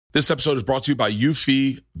This episode is brought to you by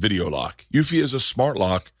Eufy Video Lock. Eufy is a smart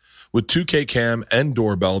lock with 2K cam and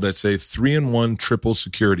doorbell that's a 3-in-1 triple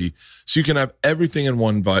security, so you can have everything in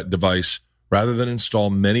one device rather than install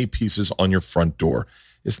many pieces on your front door.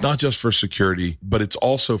 It's not just for security, but it's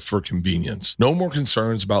also for convenience. No more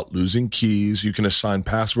concerns about losing keys. You can assign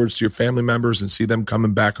passwords to your family members and see them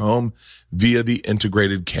coming back home via the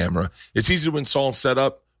integrated camera. It's easy to install and set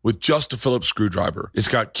up with just a Phillips screwdriver. It's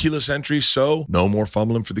got keyless entry, so no more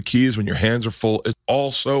fumbling for the keys when your hands are full. It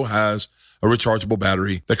also has a rechargeable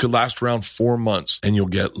battery that could last around 4 months, and you'll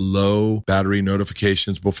get low battery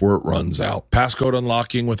notifications before it runs out. Passcode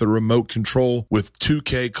unlocking with a remote control with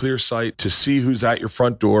 2K clear sight to see who's at your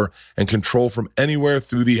front door and control from anywhere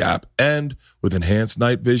through the app. And with enhanced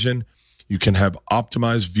night vision, you can have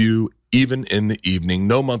optimized view even in the evening.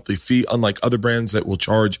 No monthly fee, unlike other brands that will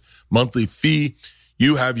charge monthly fee.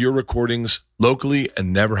 You have your recordings locally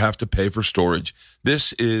and never have to pay for storage.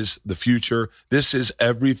 This is the future. This is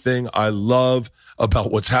everything I love about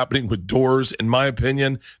what's happening with doors. In my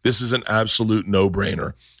opinion, this is an absolute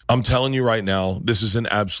no-brainer. I'm telling you right now, this is an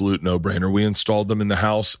absolute no-brainer. We installed them in the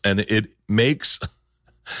house, and it makes,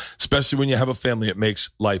 especially when you have a family, it makes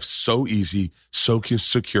life so easy, so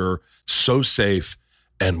secure, so safe,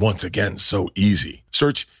 and once again, so easy.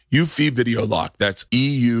 Search Eufy Video Lock. That's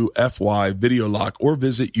EUFY Video Lock, or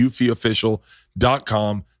visit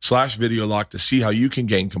eufyofficial.com/video lock to see how you can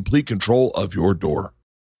gain complete control of your door.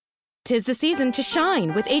 'Tis the season to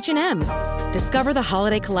shine with H&M. Discover the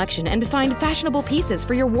holiday collection and find fashionable pieces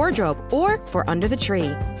for your wardrobe or for under the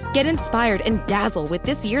tree. Get inspired and dazzle with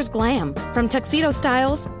this year's glam. From tuxedo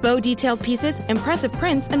styles, bow detailed pieces, impressive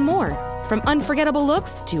prints, and more. From unforgettable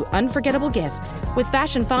looks to unforgettable gifts. With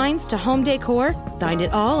fashion finds to home decor, find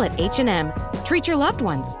it all at H&M. Treat your loved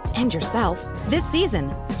ones and yourself this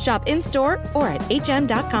season. Shop in-store or at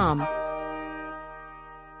hm.com.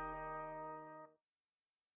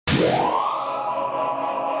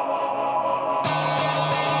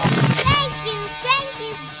 Thank you,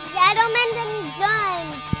 gentlemen and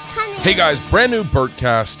guns. Hey guys, brand new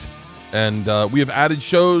Bertcast, and we have added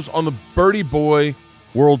shows on the Birdie Boy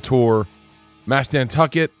World Tour.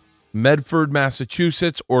 Mashantucket, Medford,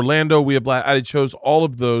 Massachusetts, Orlando. We have added shows, all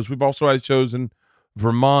of those. We've also added shows in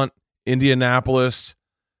Vermont, Indianapolis,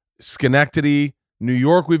 Schenectady, New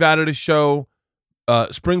York. We've added a show.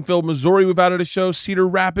 Springfield, Missouri, we've added a show. Cedar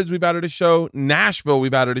Rapids, we've added a show. Nashville,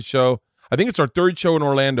 we've added a show. I think it's our third show in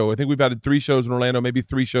Orlando. I think we've added 3 shows in Orlando, maybe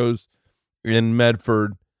 3 shows in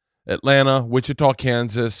Medford, Atlanta, Wichita,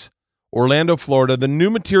 Kansas, Orlando, Florida. The new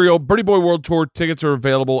material, Birdie Boy World Tour tickets are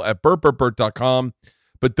available at BurtBurtBurt.com.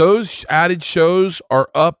 But those added shows are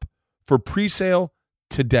up for pre-sale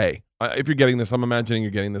today. If you're getting this, I'm imagining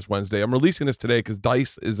you're getting this Wednesday. I'm releasing this today because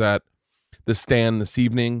Dice is at the stand this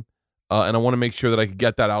evening, and I want to make sure that I can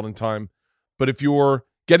get that out in time. But if you're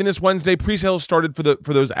getting this Wednesday, pre-sale started for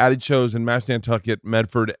those added shows in Mashantucket,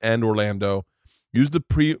 Medford, and Orlando. Use the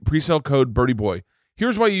pre-sale code Birdie Boy.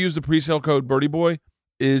 Here's why you use the pre-sale code Birdie Boy.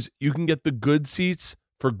 Is you can get the good seats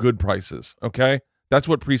for good prices, okay? That's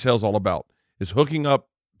what pre-sale is all about, is hooking up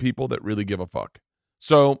people that really give a fuck.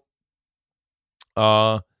 So,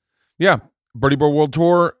 yeah, Birdie Boy World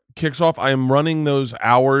Tour kicks off. I am running those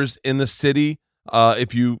hours in the city.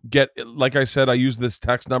 If you get, like I said, I use this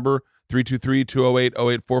text number,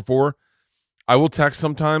 323-208-0844. I will text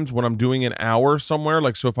sometimes when I'm doing an hour somewhere.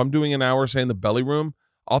 Like, so if I'm doing an hour, say in the Belly Room,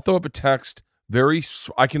 I'll throw up a text. The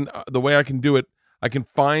way I can do it, I can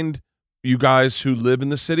find you guys who live in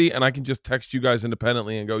the city, and I can just text you guys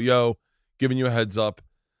independently and go, yo, giving you a heads up.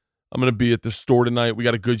 I'm going to be at the store tonight. We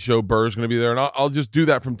got a good show. Burr's going to be there. And I'll just do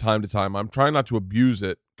that from time to time. I'm trying not to abuse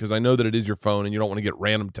it because I know that it is your phone and you don't want to get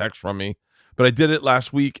random texts from me. But I did it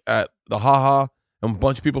last week at the Haha, and a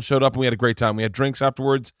bunch of people showed up, and we had a great time. We had drinks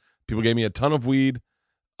afterwards. People gave me a ton of weed.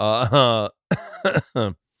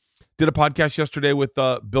 Did a podcast yesterday with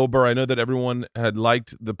Bill Burr. I know that everyone had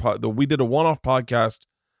liked we did a one-off podcast.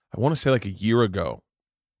 I want to say like a year ago.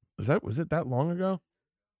 Was it that long ago?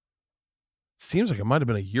 Seems like it might have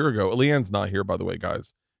been a year ago. Leanne's not here, by the way,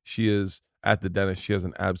 guys. She is at the dentist. She has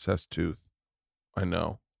an abscessed tooth. I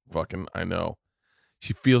know. I know.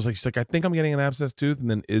 She's like, I think I'm getting an abscessed tooth. And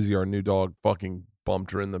then Izzy, our new dog, fucking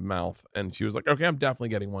bumped her in the mouth. And she was like, okay, I'm definitely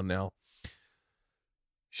getting one now.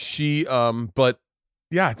 But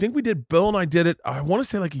yeah, I think Bill and I did it, I want to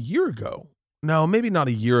say like a year ago. No, maybe not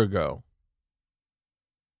a year ago.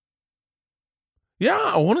 Yeah,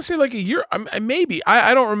 I want to say like a year. Maybe.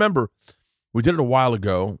 I don't remember. We did it a while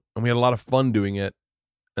ago, and we had a lot of fun doing it.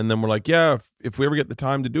 And then we're like, yeah, if we ever get the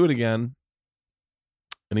time to do it again.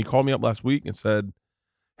 And he called me up last week and said,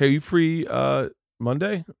 hey, are you free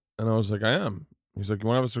Monday? And I was like, I am. He's like, you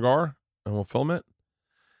want to have a cigar? And we'll film it.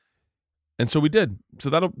 And so we did. So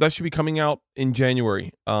that should be coming out in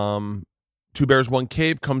January. Two Bears, One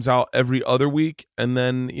Cave comes out every other week. And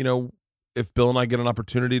then, you know, if Bill and I get an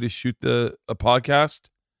opportunity to shoot a podcast,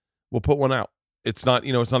 we'll put one out. It's not,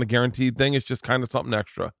 you know, it's not a guaranteed thing. It's just kind of something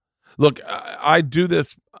extra. Look, I do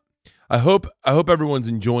this. I hope everyone's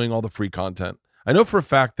enjoying all the free content. I know for a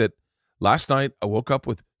fact that last night I woke up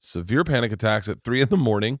with severe panic attacks at 3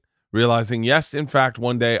 a.m, realizing, yes, in fact,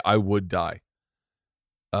 one day I would die.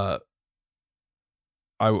 I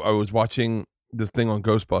was watching this thing on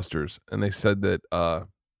Ghostbusters, and they said that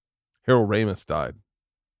Harold Ramis died.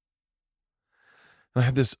 And I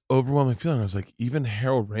had this overwhelming feeling. I was like, even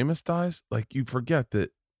Harold Ramis dies? Like, you forget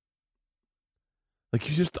that. Like,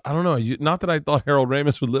 you just, I don't know. Not that I thought Harold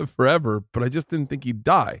Ramis would live forever, but I just didn't think he'd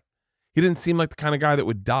die. He didn't seem like the kind of guy that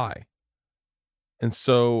would die. And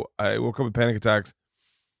so I woke up with panic attacks.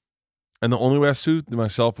 And the only way I soothed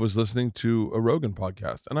myself was listening to a Rogan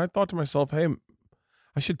podcast. And I thought to myself, hey,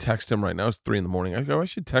 I should text him right now. It's 3 a.m. I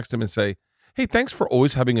should text him and say, hey, thanks for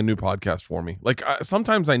always having a new podcast for me. Like,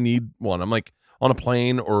 sometimes I need one. I'm like on a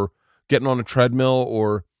plane or getting on a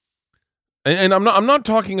treadmill and I'm not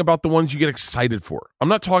talking about the ones you get excited for. I'm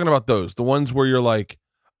not talking about those. The ones where you're like,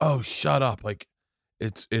 oh, shut up. Like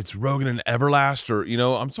it's Rogan and Everlast, or, you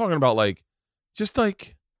know, I'm talking about like, just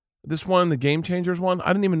like this one, the Game Changers one. I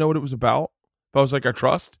didn't even know what it was about, but I was like, I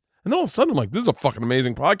trust. And all of a sudden, I'm like, this is a fucking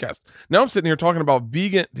amazing podcast. Now I'm sitting here talking about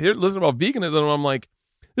listening about veganism, and I'm like,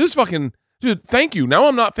 this is fucking, dude, thank you. Now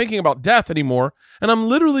I'm not thinking about death anymore, and I'm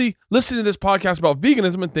literally listening to this podcast about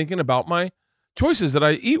veganism and thinking about my choices that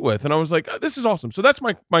I eat with. And I was like, this is awesome. So that's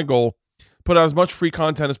my goal. Put out as much free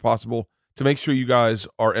content as possible to make sure you guys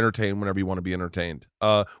are entertained whenever you want to be entertained.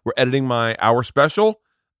 We're editing my hour special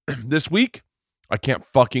this week. I can't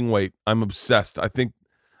fucking wait. I'm obsessed. I think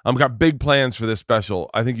I've got big plans for this special.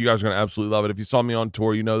 I think you guys are going to absolutely love it. If you saw me on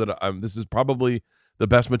tour, you know that this is probably the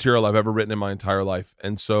best material I've ever written in my entire life.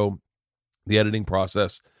 And so the editing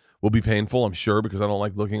process will be painful, I'm sure, because I don't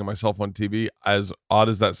like looking at myself on TV. As odd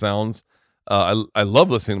as that sounds, I love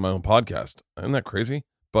listening to my own podcast. Isn't that crazy?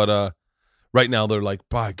 But right now they're like,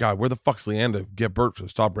 by God, where the fuck's Leanda? Get Bert to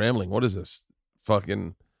stop rambling. What is this?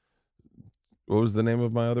 Fucking, what was the name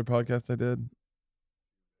of my other podcast I did?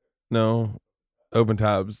 No. Open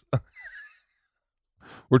Tabs.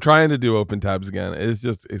 We're trying to do Open Tabs again.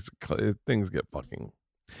 Things get fucking.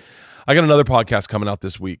 I got another podcast coming out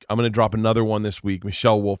this week. I'm going to drop another one this week.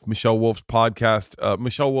 Michelle Wolf's podcast,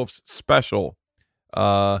 Michelle Wolf's special,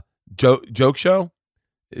 joke show.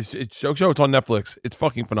 It's joke show. It's on Netflix. It's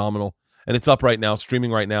fucking phenomenal, and it's up right now,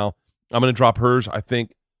 streaming right now. I'm going to drop hers, I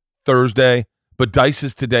think, Thursday, but Dice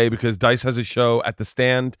is today because Dice has a show at the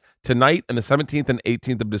Stand tonight and the 17th and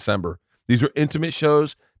 18th of December. These are intimate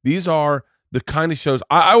shows. These are the kind of shows.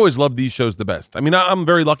 I always love these shows the best. I mean, I'm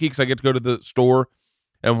very lucky because I get to go to the store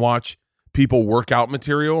and watch people work out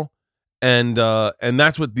material. And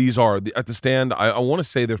that's what these are. At the Stand, I want to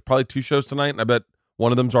say there's probably 2 shows tonight, and I bet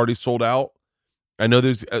one of them's already sold out. I know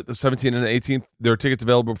there's the 17th and the 18th. There are tickets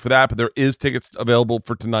available for that, but there is tickets available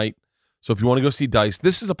for tonight. So if you want to go see Dice,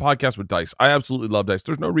 this is a podcast with Dice. I absolutely love Dice.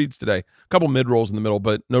 There's no reads today. A couple mid-rolls in the middle,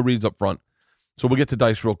 but no reads up front. So we'll get to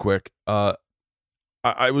Dice real quick. I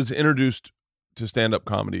was introduced to stand-up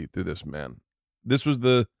comedy through this man. This was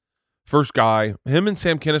the first guy. Him and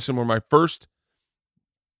Sam Kinison were my first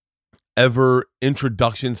ever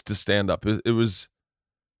introductions to stand-up. It was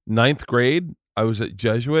 9th grade. I was at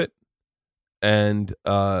Jesuit, and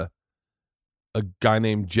a guy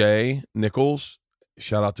named Jay Nichols,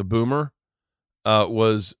 shout out to Boomer,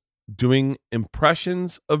 was doing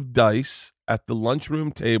impressions of Dice at the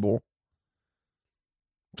lunchroom table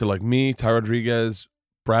to like me, Ty Rodriguez,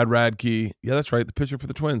 Brad Radke. Yeah, that's right. The pitcher for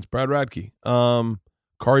the Twins, Brad Radke.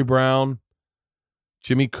 Corey Brown,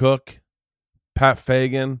 Jimmy Cook, Pat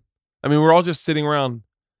Fagan. I mean, we're all just sitting around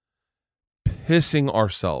pissing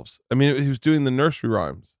ourselves. I mean, he was doing the nursery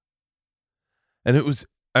rhymes. And it was,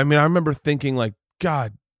 I mean, I remember thinking like,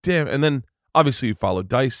 God damn. And then obviously you followed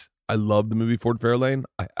Dice. I love the movie Ford Fairlane.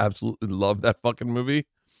 I absolutely love that fucking movie.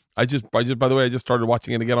 By the way, I just started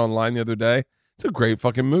watching it again online the other day. It's a great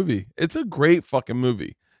fucking movie. It's a great fucking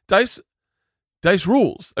movie. Dice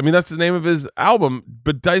rules. I mean, that's the name of his album,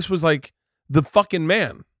 but Dice was like the fucking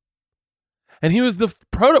man. And he was the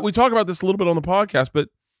prototype. We talk about this a little bit on the podcast, but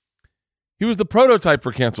he was the prototype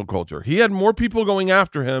for cancel culture. He had more people going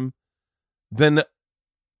after him than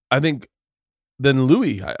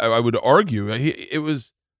Louis, I would argue. He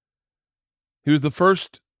was the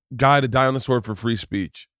first guy to die on the sword for free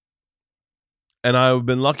speech. And I've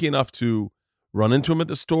been lucky enough to run into him at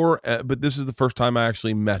the store, but this is the first time I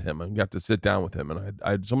actually met him and got to sit down with him. And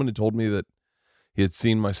I had someone who told me that he had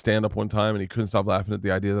seen my stand-up one time and he couldn't stop laughing at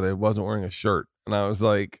the idea that I wasn't wearing a shirt. And I was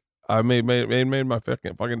like, I made my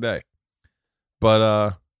fucking day.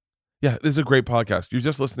 But yeah, this is a great podcast. You're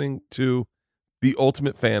just listening to The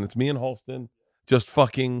Ultimate Fan. It's me and Halston just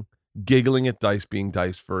fucking giggling at Dice being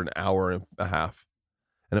Dice for an hour and a half.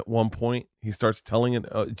 And at one point, he starts telling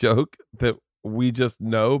a joke that we just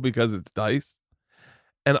know because it's Dice.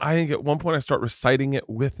 And I think at one point I start reciting it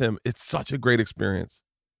with him. It's such a great experience.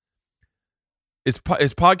 It's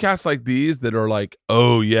podcasts like these that are like,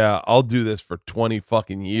 oh yeah, I'll do this for 20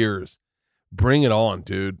 fucking years. Bring it on,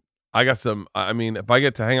 dude. I got some, I mean, if I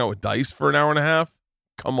get to hang out with Dice for an hour and a half,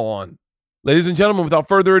 come on. Ladies and gentlemen, without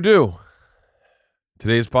further ado,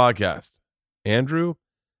 today's podcast, Andrew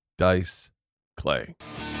Dice Clay.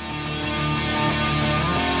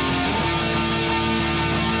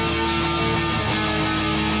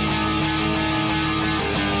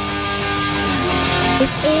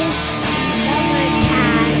 This is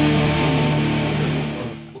Overcast.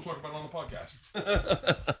 We'll talk about it on the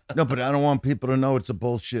podcast. No, but I don't want people to know it's a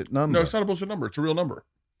bullshit number. No, it's not a bullshit number. It's a real number.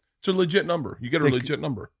 It's a legit number. You get a legit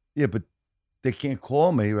number. Yeah, but they can't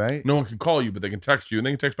call me, right? No one can call you, but they can text you, and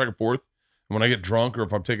they can text back and forth. And when I get drunk or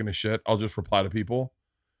if I'm taking a shit, I'll just reply to people.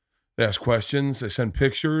 They ask questions. They send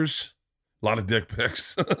pictures. A lot of dick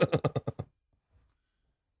pics.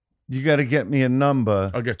 You got to get me a number.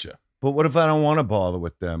 I'll get you. But what if I don't want to bother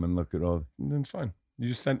with them and look at all? Then it's fine. You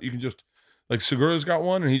just send. You can just like Segura's got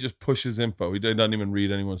one, and he just pushes info. He doesn't even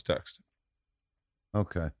read anyone's text.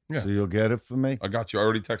 Okay. Yeah. So you'll get it for me? I got you. I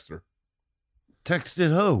already texted her.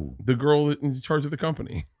 Texted who? The girl in charge of the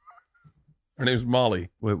company. Her name's Molly.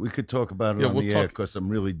 Wait, we could talk about it on the air because I'm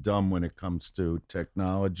really dumb when it comes to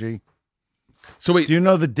technology. So wait, do you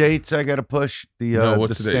know the dates I got to push? No,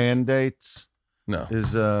 what's the the stand dates? No.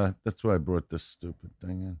 Is that's why I brought this stupid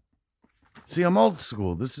thing in. See, I'm old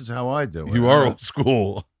school. This is how I do it. You are old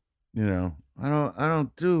school. You know, I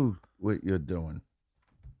don't do what you're doing.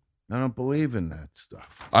 I don't believe in that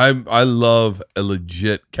stuff. I love a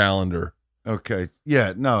legit calendar. Okay.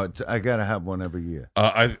 Yeah, no, I got to have one every year.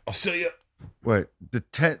 I'll see you. Wait,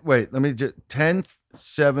 let me just 10th,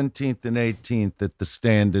 17th and 18th at the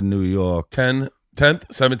Stand in New York. 10th,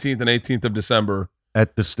 17th and 18th of December.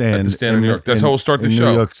 At the Stand in New York. That's how we'll start the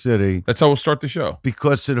show. New York City. That's how we'll start the show.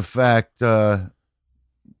 Because of the fact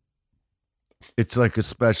it's like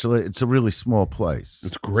it's a really small place.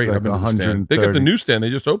 It's great. It's I've been to the stand. 130. They got the newsstand. They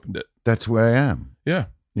just opened it. That's where I am. Yeah.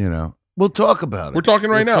 You know. We'll talk about it. We're talking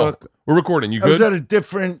right now. We're recording. You good? I was at a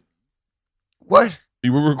different... What?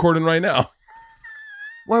 You were recording right now.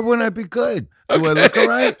 Why wouldn't I be good? Do Okay. I look all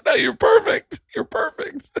right? No, you're perfect. You're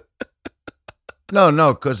perfect.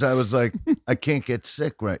 No, because I was like, I can't get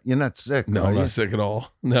sick, right? You're not sick, No, are I'm you? not sick at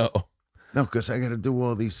all. No. No, because I got to do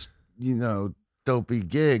all these, dopey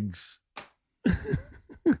gigs.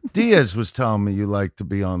 Diaz was telling me you like to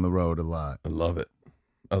be on the road a lot. I love it.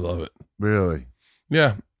 I love it. Really?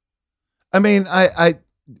 Yeah. I mean, I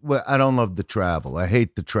don't love the travel. I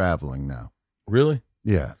hate the traveling now. Really?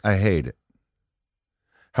 Yeah, I hate it.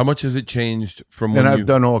 How much has it changed from when And I've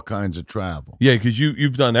done all kinds of travel. Yeah, because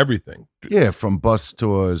you've done everything. Yeah, from bus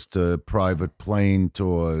tours to private plane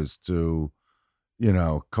tours to,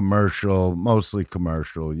 commercial, mostly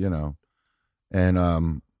commercial, And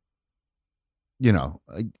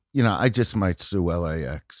I just might sue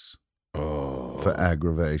LAX for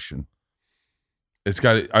aggravation. It's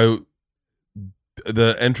got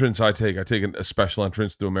the entrance I take a special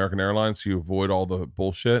entrance to American Airlines so you avoid all the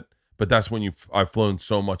bullshit. But that's when I've flown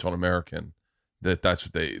so much on American that's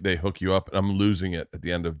what they hook you up, and I'm losing it at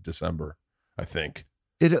the end of December, I think.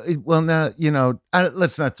 Well, now,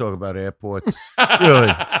 let's not talk about airports. Really.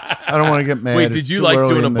 I don't want to get mad. Wait, did you like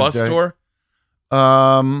doing a bus tour?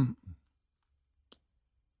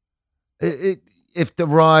 If the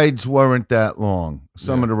rides weren't that long,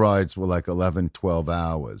 some of the rides were like 11, 12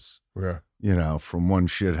 hours, Yeah. From one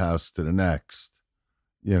shit house to the next,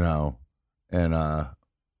 and,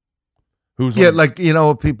 Who's yeah, on- like,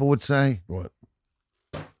 what people would say? What?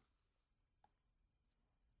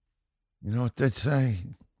 You know what they'd say?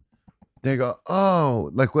 They go, oh,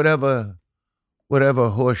 like whatever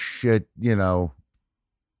horse shit,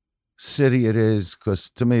 city it is, because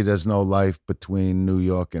to me, there's no life between New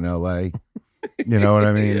York and L.A. You know what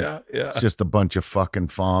I mean? Yeah. It's just a bunch of fucking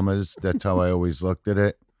farmers. That's how I always looked at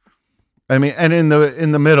it. I mean, and in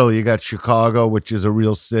the middle, you got Chicago, which is a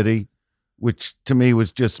real city, which to me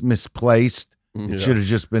was just misplaced. Yeah. It should have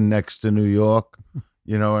just been next to New York.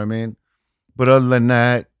 You know what I mean? But other than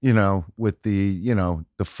that, with the,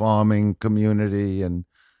 the farming community and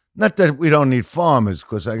Not that we don't need farmers,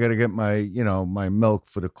 because I got to get my, my milk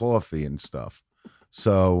for the coffee and stuff.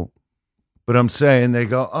 So, but I'm saying, they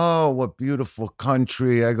go, oh, what beautiful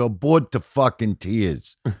country. I go, bored to fucking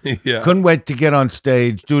tears. Yeah. Couldn't wait to get on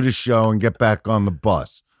stage, do the show, and get back on the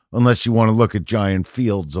bus. Unless you want to look at giant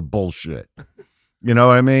fields of bullshit. You know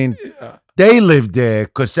what I mean? Yeah. They live there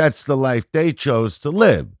because that's the life they chose to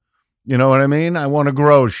live. You know what I mean? I want to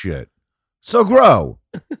grow shit. So grow.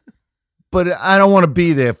 But I don't want to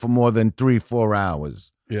be there for more than 3-4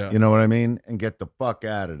 hours. Yeah. You know what I mean? And get the fuck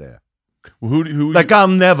out of there. Well, who Like, I'll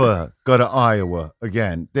never go to Iowa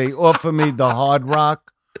again. They offer me the Hard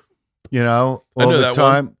Rock, I all know the that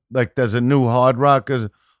time. one. Like, there's a new Hard Rock.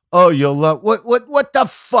 Oh, you'll love. What the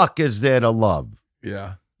fuck is there to love?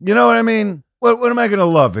 Yeah. You know what I mean? What am I going to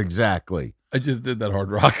love exactly? I just did that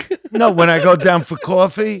Hard Rock. No, when I go down for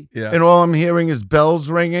coffee, Yeah. and all I'm hearing is bells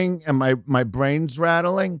ringing and my brain's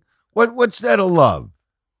rattling. What's there to love?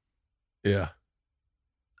 Yeah.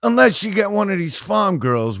 Unless you get one of these farm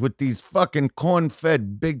girls with these fucking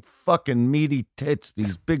corn-fed, big fucking meaty tits,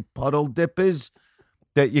 these big puddle dippers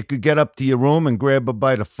that you could get up to your room and grab her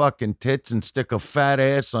by the fucking tits and stick a fat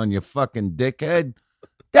ass on your fucking dickhead.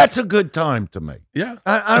 That's a good time to me. Yeah.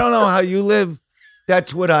 I don't know how you live.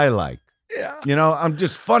 That's what I like. Yeah. I'm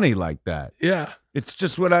just funny like that. Yeah. It's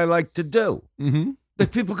just what I like to do. Mm-hmm.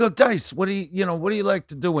 Like, people go, Dice, what do you like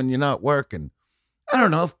to do when you're not working? I don't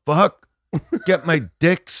know, fuck, get my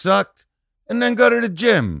dick sucked, and then go to the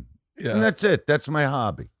gym. Yeah. And that's it. That's my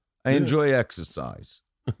hobby. I Yeah. enjoy exercise.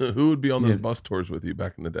 Who would be on those Yeah. bus tours with you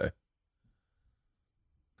back in the day?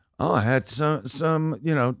 Oh, I had some,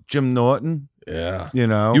 Jim Norton, Yeah. you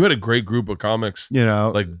You had a great group of comics,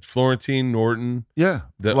 like, like Florentine, Norton. yeah,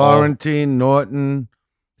 that Florentine, Norton,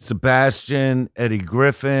 Sebastian, Eddie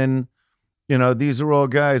Griffin. These are all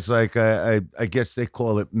guys like I guess they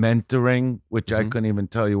call it mentoring, which I Mhm. couldn't even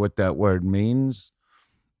tell you what that word means.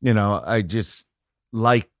 I just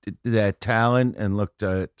liked their talent and looked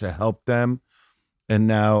to help them. And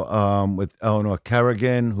now with Eleanor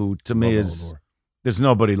Kerrigan, who to me Love is, Eleanor. there's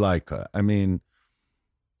nobody like her. I mean,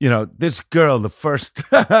 this girl, the first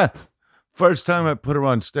first time I put her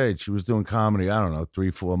on stage, she was doing comedy, I don't know,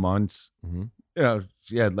 3-4 months. Mhm.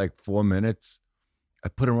 She had like 4 minutes. I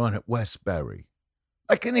put her on at Westbury,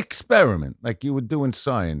 like an experiment, like you would do in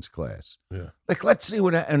science class. Yeah. Like, let's see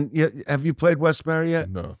have you played Westbury yet?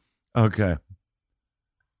 No. Okay.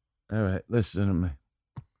 All right, listen to me.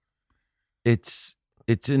 It's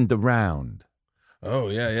in the Round. Oh,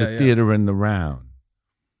 yeah, It's yeah, a yeah. theater in the Round.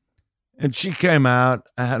 And she came out.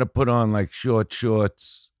 I had to put on like short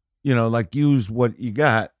shorts, like use what you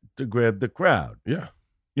got to grab the crowd. Yeah.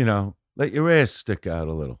 Let your ass stick out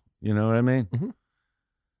a little. You know what I mean? Mhm.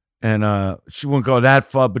 And she wouldn't go that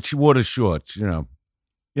far, but she wore the shorts,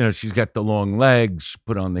 she's got the long legs, she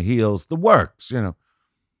put on the heels, the works,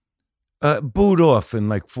 booed off in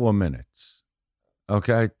like 4 minutes.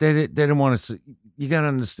 Okay. They didn't want to see. You got to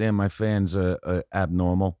understand, my fans are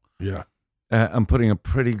abnormal. Yeah. I'm putting a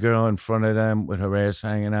pretty girl in front of them with her ass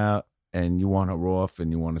hanging out, and you want her off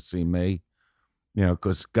and you want to see me,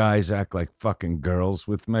 because guys act like fucking girls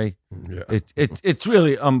with me. Yeah. It's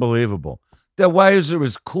really unbelievable. Their wives are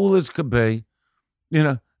as cool as could be,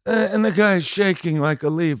 and the guy's shaking like a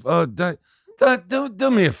leaf. Oh,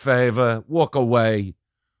 do me a favor, walk away.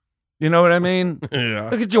 You know what I mean? Yeah.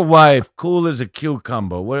 Look at your wife, cool as a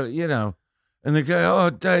cucumber. What And the guy, oh,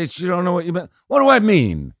 Dice, you don't know what you meant. What do I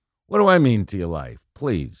mean? What do I mean to your life?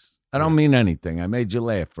 Please, I don't mean anything. I made you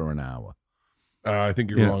laugh for an hour. I think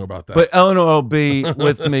you're Yeah. wrong about that. But Eleanor will be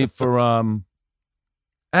with me for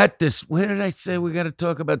at this. Where did I say we got to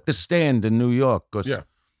talk about the Stand in New York? Because Yeah.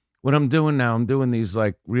 what I'm doing now, I'm doing these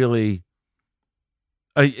like really.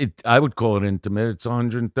 I would call it intimate. It's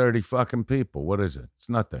 130 fucking people. What is it? It's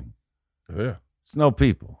nothing. Yeah. It's no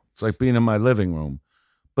people. It's like being in my living room.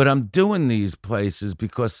 But I'm doing these places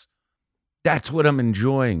because that's what I'm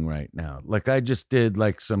enjoying right now. Like, I just did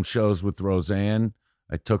like some shows with Roseanne.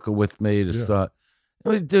 I took her with me to Yeah. start.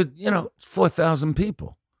 And we did, 4,000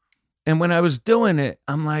 people. And when I was doing it,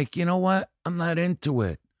 I'm like, you know what? I'm not into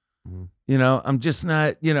it. Mhm. I'm just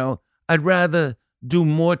not, I'd rather do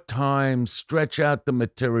more time, stretch out the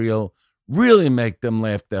material, really make them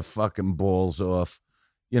laugh their fucking balls off.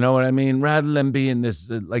 You know what I mean? Rather than be in this,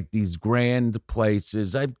 like these grand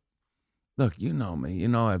places. Look, you know me.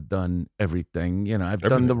 I've done everything. I've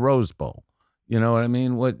done Everything. the Rose Bowl. You know what I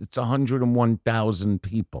mean? It's 101,000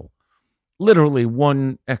 people. Literally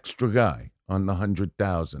one extra guy on the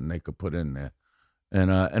 100,000 they could put in there.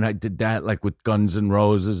 And I did that like with Guns N'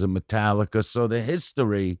 Roses and Metallica. So the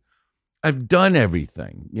history, I've done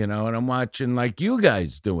everything, and I'm watching like you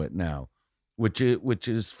guys do it now which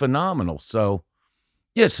is phenomenal. So,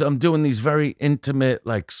 yes, I'm doing these very intimate,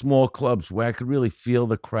 like small clubs where I could really feel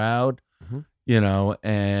the crowd,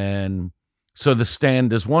 and so the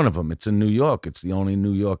Stand is one of them. It's in New York. It's the only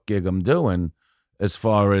New York gig I'm doing as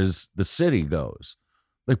far as the city goes.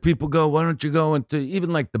 Like people go, why don't you go into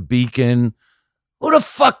even like the Beacon? Who the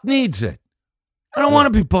fuck needs it? I don't want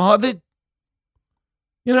to be bothered.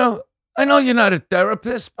 I know you're not a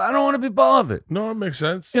therapist, but I don't want to be bothered. No, it makes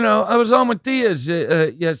sense. I was on with Diaz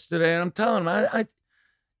yesterday, and I'm telling him, I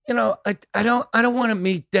don't want to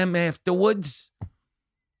meet them afterwards.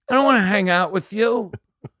 I don't want to hang out with you.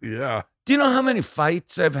 Yeah. Do you know how many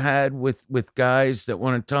fights I've had with guys that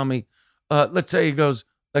want to tell me, let's say he goes,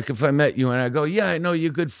 like if I met you and I go, yeah, I know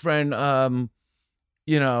you're a good friend. I'll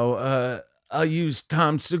use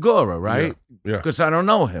Tom Segura, right? Yeah. Because I don't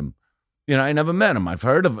know him. I never met him. I've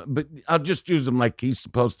heard of him, but I'll just use him like he's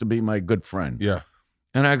supposed to be my good friend. Yeah.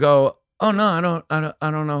 And I go, oh no, I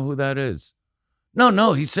don't know who that is.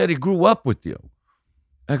 No, he said he grew up with you.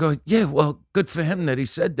 I go, yeah, well, good for him that he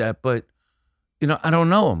said that, but I don't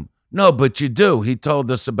know him. No, but you do. He told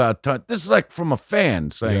us about this is like from a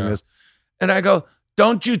fan saying this. And I go,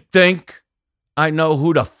 don't you think I know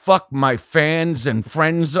who the fuck my fans and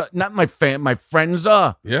friends are? Not my friends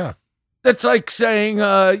are. Yeah. That's like saying,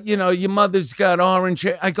 your mother's got orange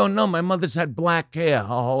hair. I go, no, my mother's had black hair her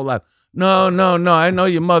whole life. No, I know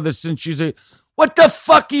your mother since she's a... What the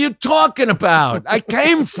fuck are you talking about? I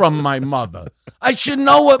came from my mother. I should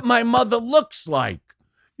know what my mother looks like.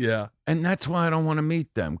 Yeah. And that's why I don't want to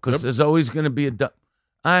meet them, because there's always going to be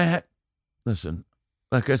a... Listen,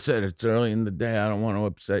 like I said, it's early in the day. I don't want to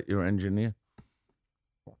upset your engineer.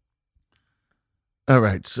 All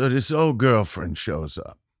right, so this old girlfriend shows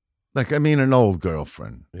up. An old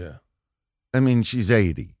girlfriend. Yeah. She's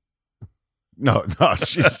 80. No,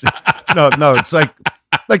 she's... no, it's like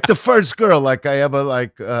the first girl I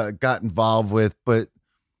ever got involved with, but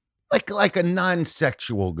like a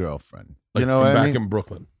non-sexual girlfriend. Like you know what I mean? Back in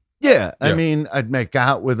Brooklyn. Yeah, I mean, I'd make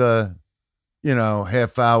out with her,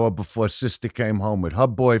 half hour before sister came home with her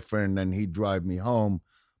boyfriend, and he'd drive me home.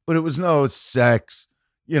 But it was no sex.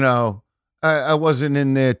 I wasn't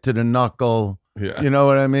in there to the knuckle. Yeah. You know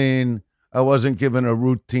what I mean? I wasn't giving a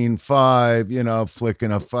routine 5,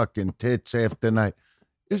 flicking her fucking tits after night.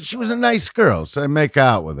 She was a nice girl, so I make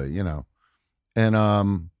out with her,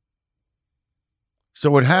 And so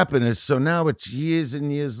what happened is, so now it's years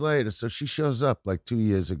and years later. So she shows up like 2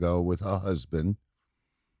 years ago with her husband.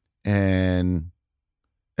 And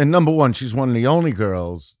number one, she's one of the only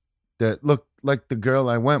girls that look like the girl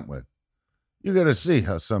I went with. You got to see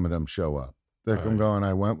how some of them show up. I'm going,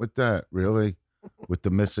 I went with that, really? With the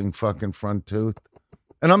missing fucking front tooth?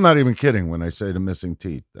 And I'm not even kidding when I say the missing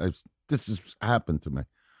teeth. This has happened to me.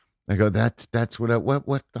 I go, that's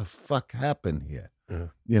what the fuck happened here? Yeah.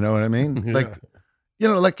 You know what I mean? Yeah.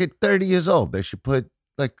 Like at 30 years old, they should put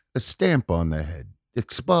like a stamp on their head.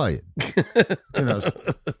 Expired.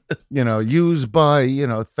 Used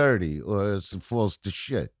by, 30, or it falls to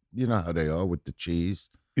shit. You know how they are with the cheese.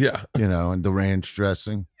 Yeah. And the ranch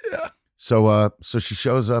dressing. Yeah. So she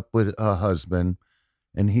shows up with her husband,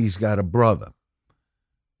 and he's got a brother.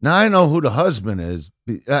 Now, I know who the husband is.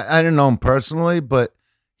 I didn't know him personally, but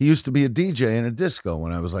he used to be a DJ in a disco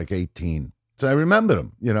when I was like 18. So I remembered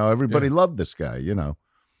him. Everybody loved this guy,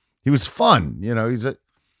 He was fun,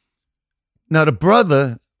 Now, the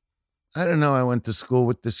brother, I don't know, I went to school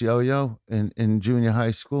with this yo-yo in junior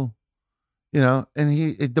high school, and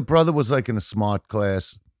the brother was like in a smart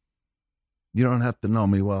class. You don't have to know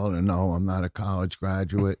me well to know I'm not a college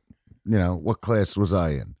graduate. What class was I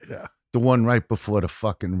in? Yeah. The one right before the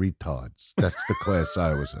fucking retards. That's the class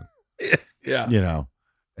I was in. Yeah.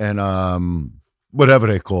 And whatever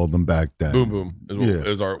they called them back then. Boom boom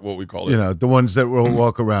is what we call it. The ones that will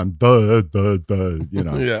walk around, duh,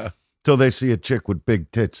 Yeah. Till they see a chick with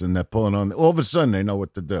big tits and they're pulling on. All of a sudden, they know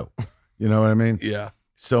what to do. You know what I mean? Yeah.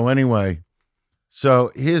 So anyway,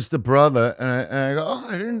 here's the brother, and I go, oh,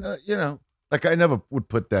 I didn't, like I never would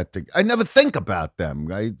put that together. I never think about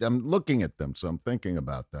them. I'm looking at them, so I'm thinking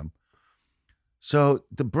about them. So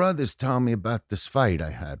the brother's telling me about this fight I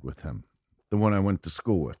had with him, the one I went to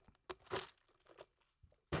school with.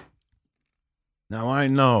 Now I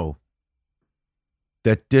know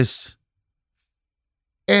that this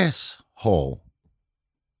asshole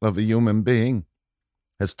of a human being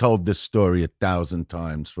has told this story 1,000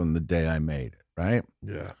 times from the day I made it, right?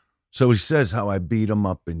 Yeah. So he says how I beat him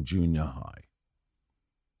up in junior high.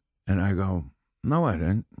 And I go, no, I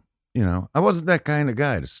didn't. I wasn't that kind of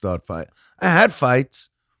guy to start fight. I had fights,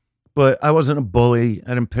 but I wasn't a bully.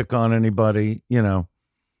 I didn't pick on anybody,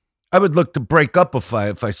 I would look to break up a fight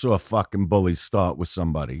if I saw a fucking bully start with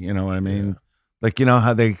somebody. You know what I mean? Yeah. Like, you know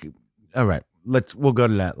how they, all right, we'll go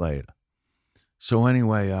to that later. So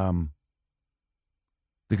anyway,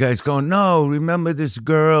 the guy's going, no, remember this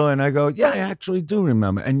girl? And I go, yeah, I actually do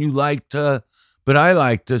remember. And you liked her, but I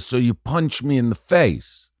liked her, so you punched me in the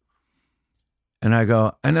face. And I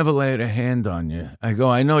go, I never laid a hand on you. I go,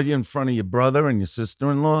 I know you're in front of your brother and your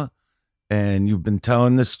sister-in-law, and you've been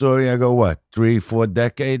telling this story. I go, what, 3-4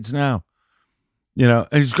 decades now? You know,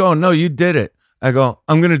 and he's going, no, you did it. I go,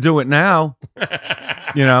 I'm going to do it now.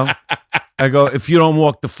 You know, I go, if you don't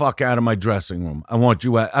walk the fuck out of my dressing room, I want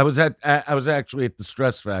you I was actually at the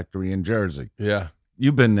Stress Factory in Jersey. Yeah.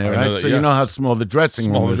 You've been there, right? That, so yeah. you know how small the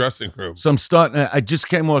dressing room is. dressing room. So I'm starting, I just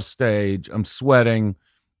came off stage. I'm sweating.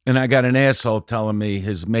 And I got an asshole telling me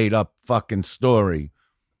his made up fucking story.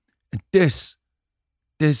 And this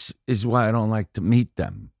is why I don't like to meet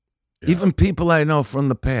them. Yeah. Even people I know from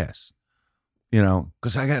the past, you know,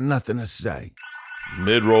 because I got nothing to say.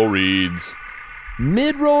 Mid-roll reads.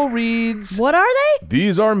 Mid-roll reads. What are they?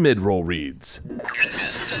 These are mid-roll reads.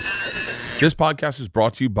 This podcast is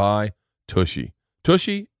brought to you by Tushy.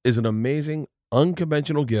 Tushy is an amazing,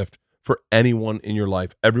 unconventional gift for anyone in your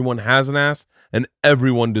life. Everyone has an ass, and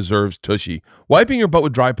everyone deserves Tushy. Wiping your butt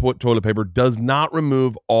with dry toilet paper does not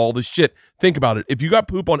remove all the shit. Think about it. If you got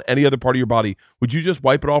poop on any other part of your body, would you just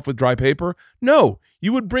wipe it off with dry paper? No.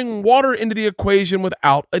 You would bring water into the equation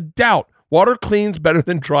without a doubt. Water cleans better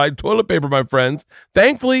than dried toilet paper, my friends.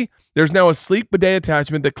 Thankfully, there's now a sleek bidet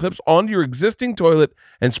attachment that clips onto your existing toilet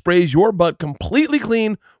and sprays your butt completely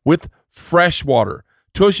clean with fresh water.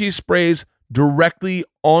 Tushy sprays directly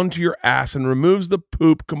onto your ass and removes the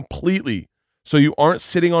poop completely, so you aren't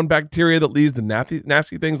sitting on bacteria that leads to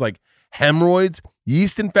nasty things like hemorrhoids,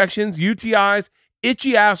 yeast infections, UTIs,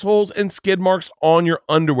 itchy assholes, and skid marks on your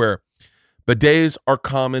underwear. Bidets are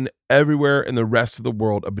common everywhere in the rest of the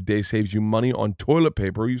world. A bidet saves you money on toilet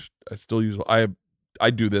paper. I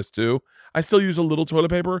do this too. I still use a little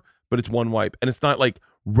toilet paper, but it's one wipe, and it's not like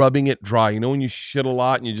rubbing it dry. You know when you shit a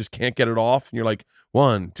lot and you just can't get it off, and you're like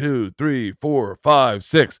 1, 2, 3, 4, 5,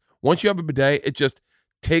 6. Once you have a bidet, it just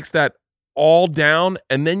takes that all down,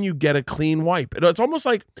 and then you get a clean wipe. It's almost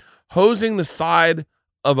like hosing the side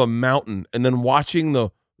of a mountain and then watching the.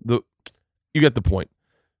 You get the point.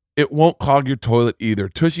 It won't clog your toilet either.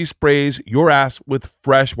 Tushy sprays your ass with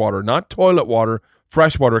fresh water, not toilet water.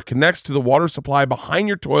 Fresh water connects to the water supply behind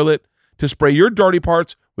your toilet to spray your dirty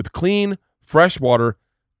parts with clean, fresh water.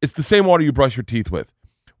 It's the same water you brush your teeth with.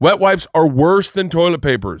 Wet wipes are worse than toilet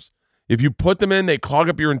papers. If you put them in, they clog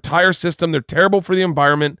up your entire system. They're terrible for the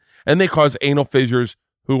environment, and they cause anal fissures.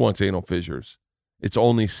 Who wants anal fissures? It's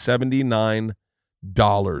only $79.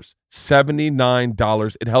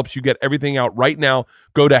 $79. It helps you get everything out right now.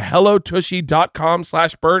 Go to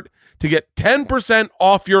hellotushy.com/Bert to get 10%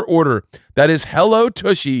 off your order. That is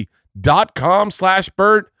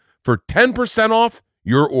hellotushy.com/Bert for 10% off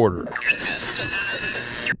your order.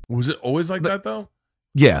 Was it always like that though?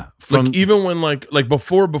 Yeah. Like even when like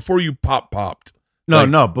before you popped.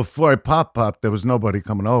 No. Before I popped, there was nobody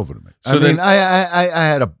coming over to me. So I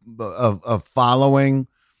had a following,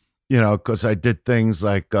 you know, because I did things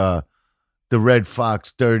like the Red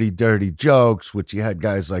Fox Dirty Jokes, which you had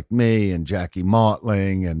guys like me and Jackie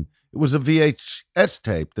Martling, and it was a VHS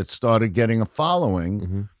tape that started getting a following.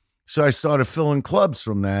 Mm-hmm. So I started filling clubs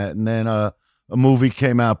from that, and then a movie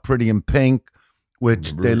came out, Pretty in Pink,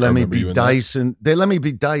 which they let me be Dice in. They let me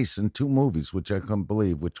be Dice in 2 movies, which I couldn't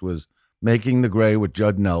believe, which was Making the Grade with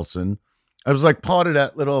Judd Nelson. I was like part of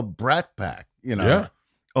that little brat pack, you know. Yeah.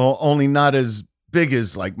 Only not as big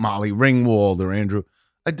as like Molly Ringwald or Andrew.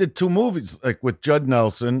 I did 2 movies, like with Judd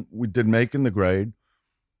Nelson. We did Making the Grade.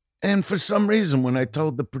 And for some reason, when I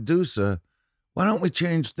told the producer, why don't we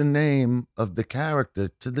change the name of the character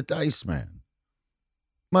to the Dice Man?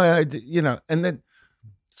 My idea, you know, and then,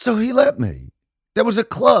 so he let me. There was a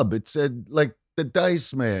club. It said like the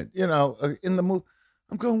Dice Man, you know, in the movie.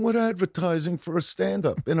 I'm going, what advertising for a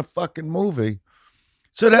stand-up in a fucking movie?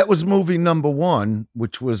 So that was movie number 1,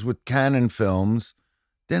 which was with Cannon Films.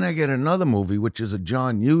 Then I get another movie, which is a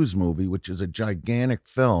John Hughes movie, which is a gigantic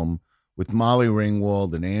film with Molly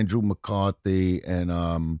Ringwald and Andrew McCarthy and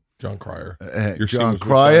John Cryer. John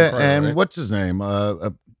Cryer, and right? What's his name?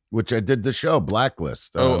 Which I did the show,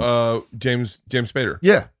 Blacklist. James Spader.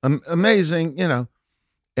 Yeah, amazing, you know.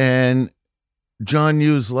 And John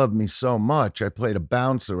Hughes loved me so much. I played a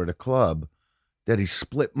bouncer at a club that he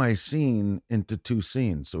split my scene into 2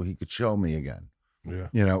 scenes so he could show me again. Yeah.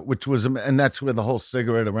 You know, which was, and that's where the whole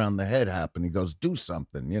cigarette around the head happened. He goes, do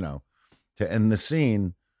something, you know, to end the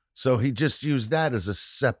scene. So he just used that as a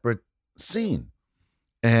separate scene.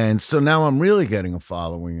 And so now I'm really getting a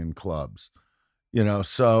following in clubs, you know.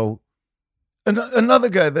 So another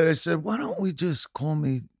guy that I said, why don't we just call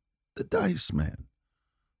me the Dice Man?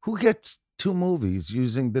 Who gets 2 movies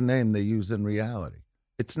using the name they use in reality?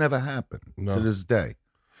 It's never happened to this day.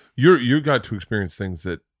 You got to experience things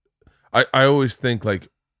that I always think, like,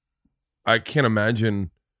 I can't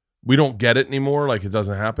imagine. We don't get it anymore. Like, it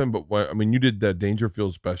doesn't happen. But I mean, you did that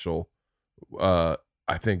Dangerfield special. I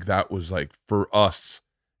think that was like, for us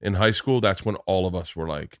in high school, that's when all of us were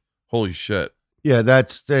like, holy shit. Yeah,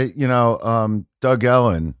 that's Doug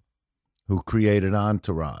Ellen, who created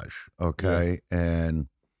Entourage. Okay. Yeah. And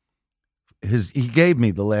he gave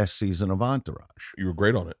me the last season of Entourage. You were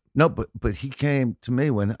great on it. No, but he came to me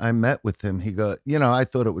when I met with him. He go, I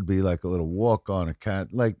thought it would be like a little walk on a cat,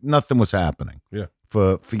 like nothing was happening. Yeah.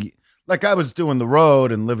 For like I was doing the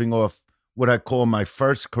road and living off what I call my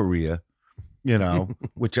first career,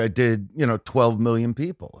 which I did, 12 million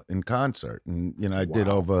people in concert. And, I did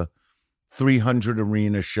over 300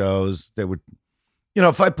 arena shows. They would,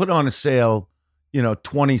 if I put on a sale,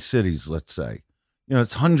 20 cities, let's say,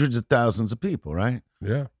 it's hundreds of thousands of people, right?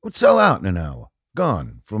 Yeah. It would sell out in an hour.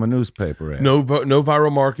 Gone from a newspaper ad. No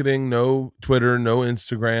viral marketing, no Twitter, no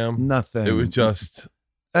Instagram. Nothing. It was just.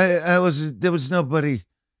 There was nobody,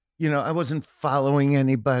 I wasn't following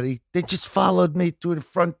anybody. They just followed me through the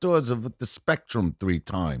front doors of the Spectrum 3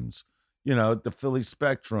 times, the Philly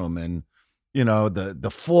Spectrum and,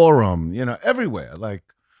 the Forum, everywhere. Like,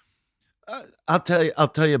 I'll tell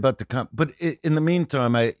you about but in the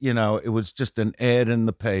meantime, it was just an ad in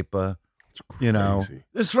the paper. This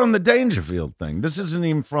is from the Dangerfield thing. This isn't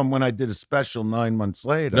even from when I did a special 9 months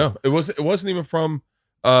later. No, it wasn't even from,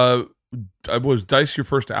 was Dice your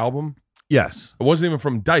first album? Yes. It wasn't even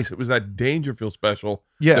from Dice. It was that Dangerfield special.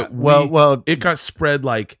 Yeah. Well, it got spread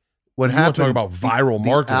like, what happened? Talking about viral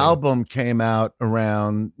marketing. The album came out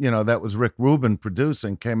around, that was Rick Rubin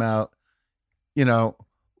producing, came out,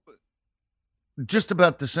 just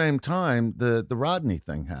about the same time the Rodney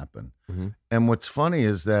thing happened. Mm-hmm. And what's funny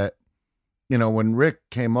is that, when Rick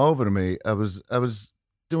came over to me, I was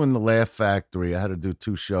doing the Laugh Factory. I had to do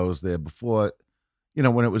 2 shows there before,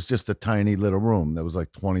 when it was just a tiny little room. There was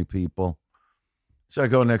like 20 people. So I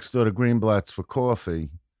go next door to Greenblatt's for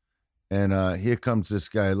coffee. And here comes this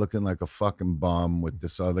guy looking like a fucking bum with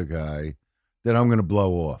this other guy that I'm going to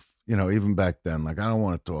blow off. Even back then, like, I don't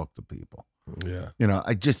want to talk to people. Yeah.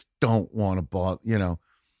 I just don't want to bother,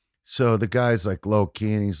 So the guy's like low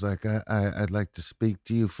key and he's like, I'd like to speak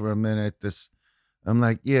to you for a minute. I'm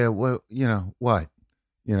like, yeah, what, what?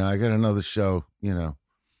 I got another show,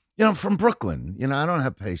 I'm from Brooklyn. I don't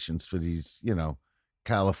have patience for these,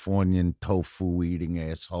 Californian tofu eating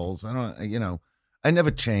assholes. I don't, I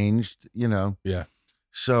never changed, Yeah.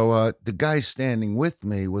 So the guy standing with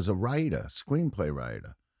me was a writer, screenplay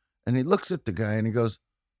writer. And he looks at the guy and he goes,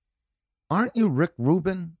 aren't you Rick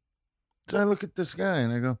Rubin? So I look at this guy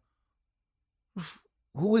and I go,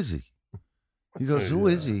 who is he? He goes, who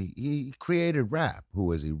is he? He created rap.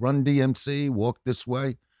 Who is he? Run DMC, Walk This Way?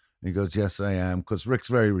 And he goes, yes, I am. Because Rick's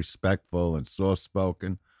very respectful and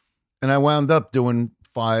soft-spoken. And I wound up doing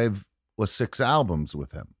 5 or 6 albums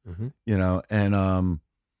with him, and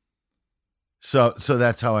so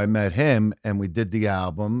that's how I met him. And we did the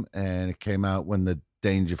album and it came out when the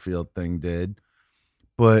Dangerfield thing did.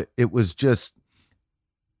 But it was just,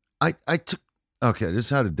 I took, okay, this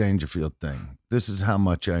is how the Dangerfield thing, this is how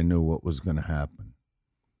much I knew what was going to happen,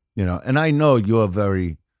 and I know you're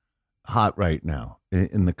very hot right now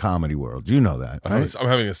in the comedy world. You know that, right? I'm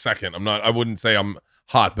having a second. I wouldn't say I'm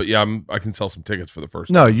hot, but yeah, I can sell some tickets for the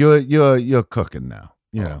first No, time. you're cooking now,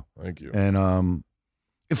 know. Thank you. And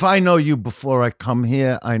if I know you before I come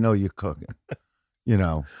here, I know you're cooking.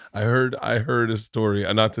 I heard a story,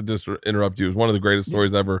 and not to interrupt you, it was one of the greatest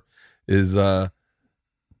stories ever, is Eleanor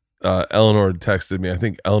texted me. I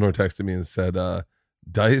think Eleanor texted me and said,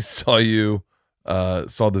 Dice saw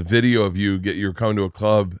the video of you're coming to a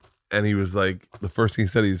club, and he was like, the first thing he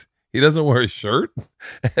said, he doesn't wear a shirt.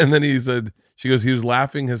 And then she goes, he was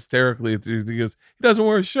laughing hysterically. He goes, he doesn't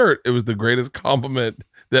wear a shirt. It was the greatest compliment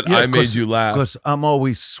that I made you laugh. Because I'm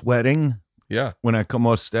always sweating. Yeah. When I come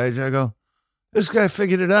off stage, I go, this guy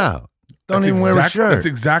figured it out. Don't even wear a shirt. That's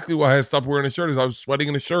exactly why I stopped wearing a shirt, is I was sweating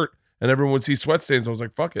in a shirt and everyone would see sweat stains. I was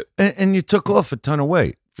like, fuck it. And you took off a ton of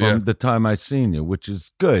weight from the time I seen you, which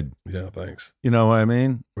is good. Yeah, thanks. You know what I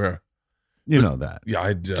mean? Yeah. You know that.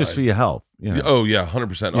 Yeah, just for your health. Oh, yeah,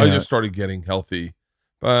 100%. I just started getting healthy.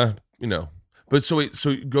 But so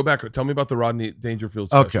go back. Tell me about the Rodney Dangerfield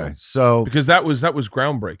special. Okay, so because that was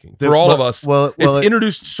groundbreaking for all of us. Well, it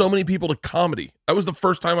introduced so many people to comedy. That was the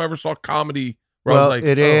first time I ever saw comedy Where I Well, was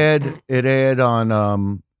like, it aired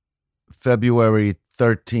on February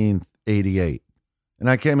 13th, 88. And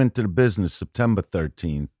I came into the business September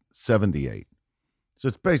 13th, 78. So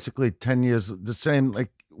it's basically 10 years, the same, like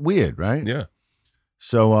weird, right? yeah.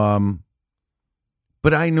 So,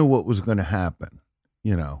 but I knew what was going to happen.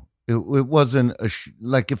 You know, it wasn't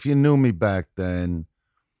like if you knew me back then,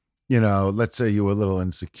 you know, let's say you were a little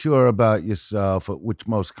insecure about yourself, which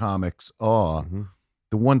most comics are. Mhm.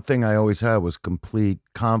 The one thing I always had was complete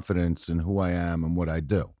confidence in who I am and what I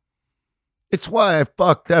do. It's why I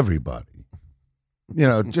fucked everybody, you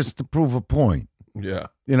know, just to prove a point. Yeah.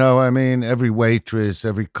 You know, I mean, every waitress,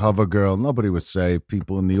 every cover girl, nobody was safe.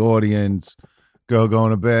 People in the audience, girl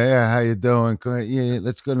going to bed, yeah, how you doing? Yeah,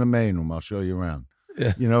 let's go to the main room. I'll show you around.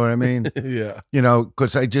 Yeah. You know what I mean? Yeah. You know,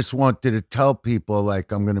 because I just wanted to tell people,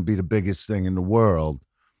 like, I'm going to be the biggest thing in the world.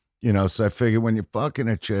 You know, so I figured when you're fucking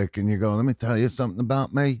a chick and you go, let me tell you something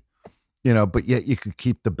about me, you know, but yet you could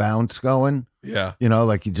keep the bounce going. Yeah. You know,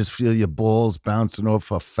 like you just feel your balls bouncing off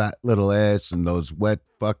her fat little ass and those wet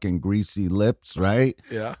fucking greasy lips, right?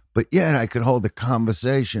 Yeah. But yet I could hold a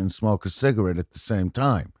conversation and smoke a cigarette at the same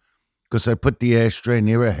time because I put the ashtray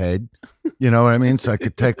near her head. You know what I mean? So I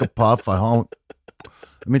could take a puff. Let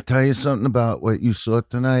me tell you something about what you saw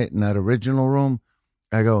tonight in that original room.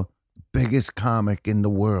 I go, biggest comic in the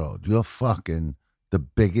world. You're fucking the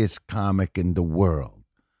biggest comic in the world.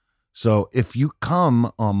 So if you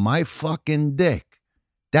come on my fucking dick,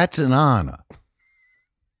 that's an honor.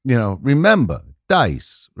 You know, remember,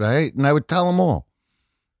 dice, right? And I would tell them all,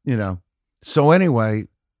 you know. So anyway,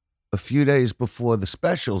 a few days before the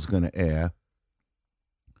special's going to air,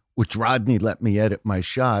 which Rodney let me edit my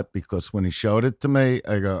shot because when he showed it to me,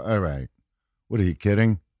 I go, all right, what are you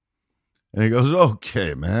kidding? And he goes,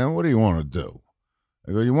 okay, man, what do you want to do?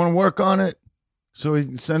 I go, you want to work on it? So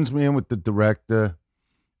he sends me in with the director,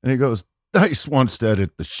 and he goes, Dice wants to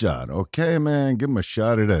edit the shot. Okay, man, give him a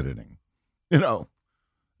shot at editing. You know,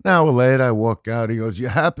 an hour later, I walk out. He goes, you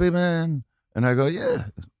happy, man? And I go, yeah,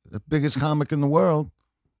 the biggest comic in the world,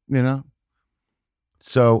 you know.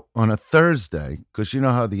 So on a Thursday, because you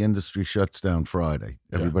know how the industry shuts down Friday,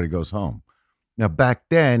 everybody goes home. Now, back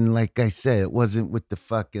then, like I said, it wasn't with the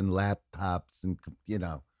fucking laptops and, you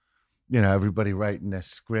know, everybody writing their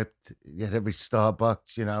script at every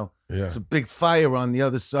Starbucks, you know. Yeah. It's a big fire on the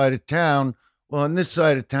other side of town. Well, on this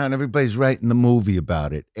side of town, everybody's writing the movie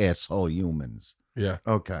about it, asshole humans. Yeah.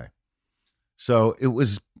 Okay. So it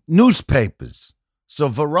was newspapers. So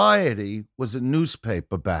Variety was a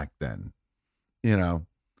newspaper back then, you know.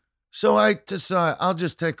 So I decided I'll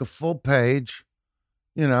just take a full page,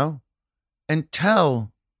 you know, and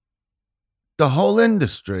tell the whole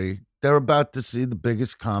industry they're about to see the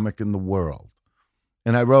biggest comic in the world.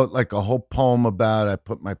 And I wrote like a whole poem about it. I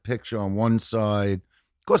put my picture on one side.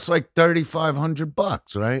 It cost like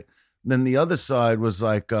 $3,500, right? And then the other side was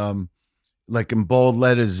like in bold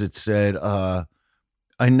letters, it said, I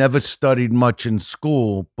never studied much in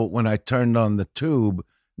school, but when I turned on the tube,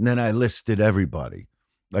 and then I listed everybody.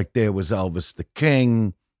 Like there was Elvis the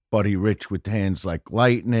King, Buddy Rich with Hands Like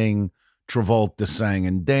Lightning, Travolta sang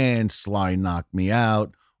and danced, Sly Knocked Me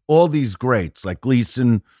Out, all these greats. Like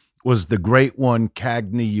Gleason was the great one,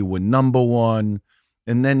 Cagney, you were number one.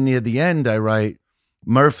 And then near the end, I write,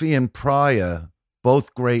 Murphy and Pryor,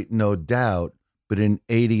 both great, no doubt, but in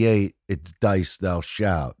 88, it's Dice Thou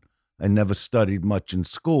Shout. I never studied much in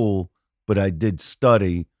school, but I did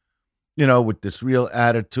study, you know, with this real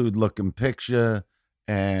attitude looking picture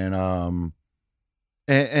and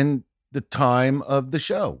the time of the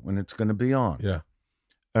show when it's going to be on. Yeah.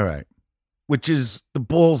 All right. Which is the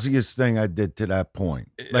ballsiest thing I did to that point.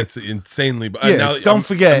 Like, it's insanely. Yeah, now, don't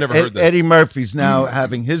forget, I've never heard this. Eddie Murphy's now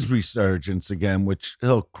having his resurgence again, which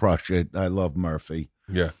he'll crush it. I love Murphy.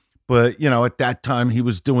 Yeah. But, you know, at that time, he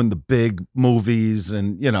was doing the big movies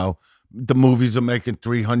and, you know, the movies are making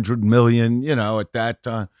 $300 million, you know, at that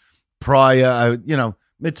time. Pryor,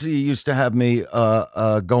 Mitzi used to have me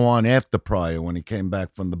go on after Pryor when he came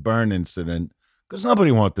back from the burn incident because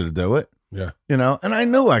nobody wanted to do it. Yeah. You know, and I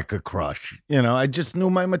knew I could crush, you know, I just knew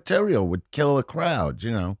my material would kill a crowd,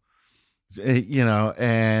 you know,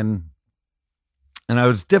 and I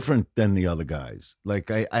was different than the other guys. Like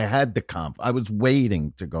I had the comp. I was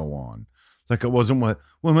waiting to go on. Like I wasn't, what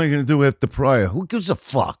am I going to do after Pryor? Who gives a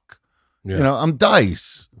fuck? Yeah. You know, I'm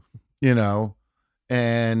Dice, you know,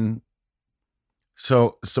 and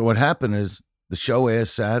so what happened is the show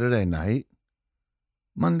airs Saturday night.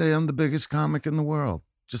 Monday, I'm the biggest comic in the world.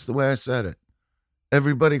 Just the way I said it.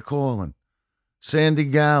 Everybody calling. Sandy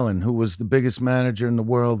Gallen, who was the biggest manager in the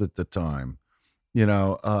world at the time, you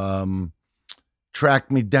know,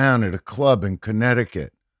 tracked me down at a club in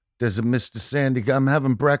Connecticut there's a Mr. Sandy. I'm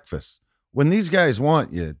having breakfast. When these guys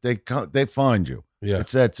want you, they find you. Yeah.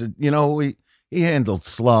 He handled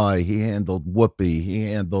Sly, he handled Whoopi, he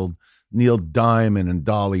handled Neil Diamond and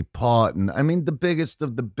Dolly Parton. I mean, the biggest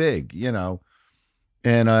of the big,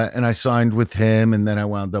 And I signed with him, and then I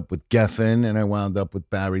wound up with Geffen, and I wound up with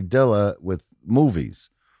Barry Diller with movies,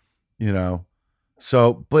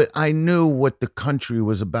 So, but I knew what the country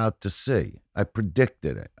was about to see. I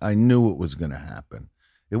predicted it. I knew it was going to happen.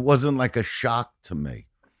 It wasn't like a shock to me,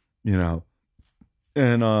 And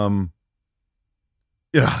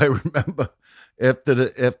I remember after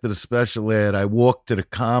the special ad, I walked to the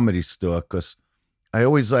Comedy Store because I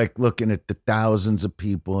always like looking at the thousands of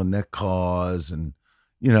people in their cars and,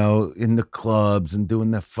 in the clubs and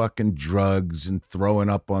doing their fucking drugs and throwing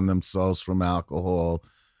up on themselves from alcohol.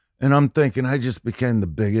 And I'm thinking I just became the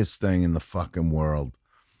biggest thing in the fucking world.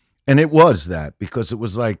 And it was that because it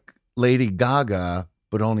was like Lady Gaga,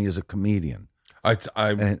 but only as a comedian. I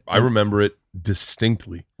remember it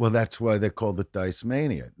distinctly. Well, that's why they called it Dice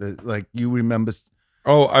Mania. Like you remember.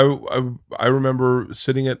 Oh, I remember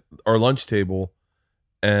sitting at our lunch table,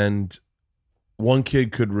 and one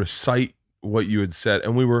kid could recite what you had said,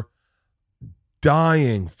 and we were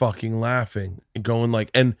dying, fucking laughing, and going like,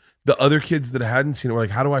 and the other kids that hadn't seen it were like,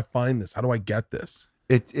 "How do I find this? How do I get this?"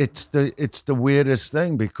 It's the weirdest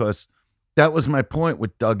thing because that was my point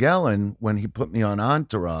with Doug Ellen when he put me on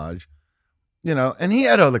Entourage. And he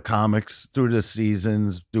had other comics through the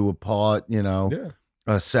seasons do a part, Yeah.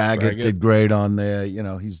 Saget did great on there.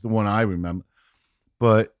 He's the one I remember.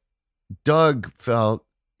 But Doug felt,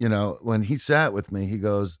 when he sat with me, he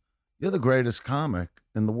goes, "You're the greatest comic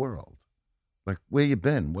in the world. Like, where you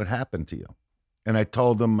been? What happened to you?" And I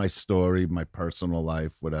told him my story, my personal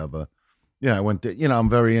life, whatever. I went to, I'm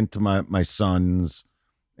very into my sons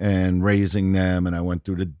and raising them. And I went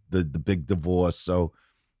through the big divorce. So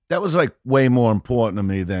that was like way more important to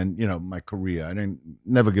me than, my career. I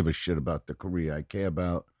never give a shit about the career. I care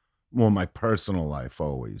about more my personal life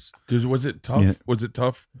always. Dude, was it tough? Yeah. Was it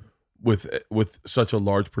tough with such a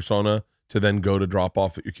large persona to then go to drop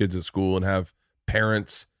off at your kids at school and have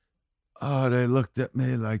parents? Oh, they looked at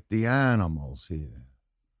me like the animals here.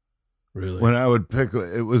 Really? When I would pick,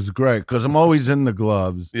 it was great because I'm always in the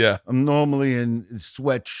gloves. Yeah. I'm normally in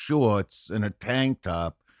sweat shorts and a tank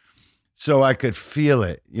top. So I could feel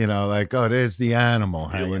it, like, oh, there's the animal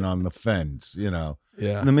hanging on the fence, Yeah.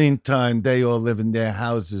 In the meantime, they all live in their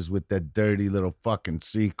houses with their dirty little fucking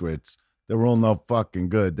secrets. They're all no fucking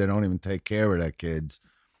good. They don't even take care of their kids.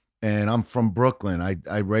 And I'm from Brooklyn.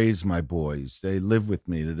 I raise my boys. They live with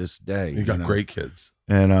me to this day. You got great kids.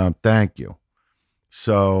 And thank you.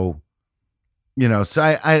 So,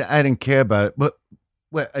 so I didn't care about it. But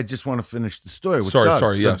I just want to finish the story with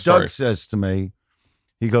Doug. So Doug says to me,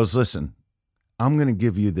 he goes, "Listen, I'm going to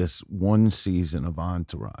give you this one season of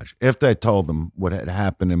Entourage." After I told him what had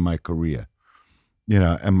happened in my career,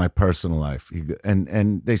 and my personal life,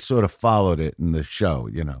 and they sort of followed it in the show,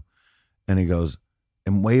 And he goes,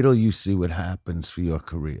 "And wait till you see what happens for your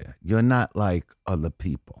career. You're not like other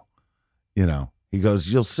people, He goes,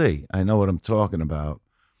 "You'll see. I know what I'm talking about."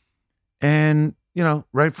 And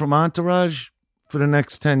right from Entourage for the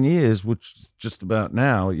next 10 years, which is just about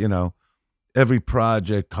now, every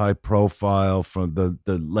project high profile from the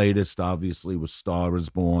latest obviously was Star is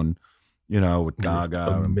Born, with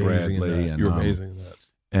Gaga and Bradley. And, you're amazing at that.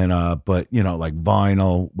 And but like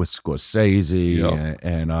Vinyl with Scorsese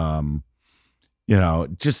and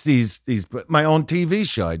just these my own TV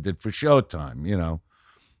show I did for Showtime,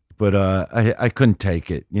 But I couldn't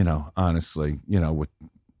take it, honestly, with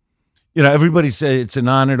everybody say it's an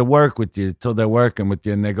honor to work with you till they're working with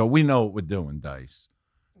you and they go, "We know what we're doing, Dice."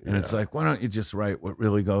 And it's like, why don't you just write what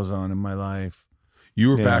really goes on in my life? You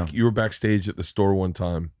were backstage at the store one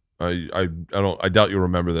time. I doubt you'll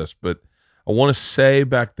remember this, but I want to say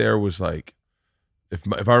back there was like,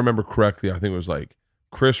 if I remember correctly, I think it was like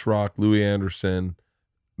Chris Rock, Louis Anderson,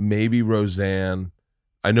 maybe Roseanne.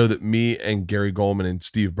 I know that me and Gary Goldman and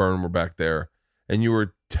Steve Byrne were back there, and you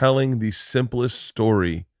were telling the simplest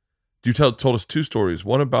story. You told us two stories.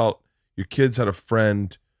 One about your kids had a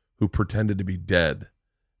friend who pretended to be dead.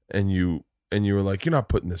 And you were like, "You're not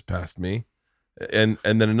putting this past me," and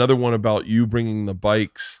then another one about you bringing the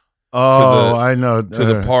bikes. I know to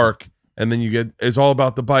the park, and then it's all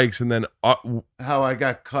about the bikes, and then how I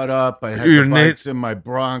got cut up. I had the bikes in my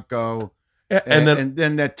Bronco, and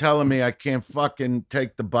then they're telling me I can't fucking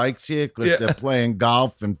take the bikes here because they're playing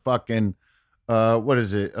golf and fucking what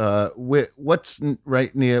is it? What's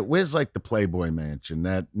right near? Where's like the Playboy Mansion?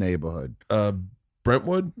 That neighborhood?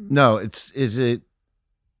 Brentwood? No, is it?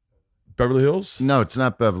 Beverly Hills? No, it's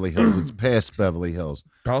not Beverly Hills. It's past Beverly Hills.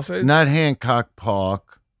 Palisades? Not Hancock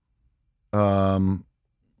Park.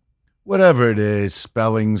 Whatever it is.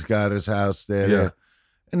 Spelling's got his house there. Yeah.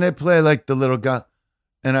 And they play like the little guy.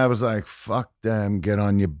 And I was like, fuck them. Get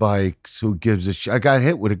on your bikes. Who gives a shit? I got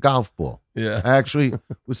hit with a golf ball. Yeah. I actually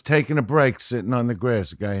was taking a break sitting on the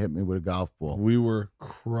grass. A guy hit me with a golf ball. We were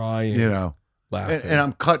crying. You know. Laughing. And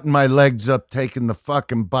I'm cutting my legs up, taking the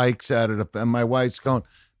fucking bikes out of the. And my wife's going,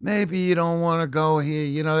 maybe you don't want to go here.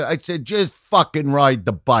 You know, I said, just fucking ride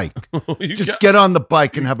the bike. Just get on the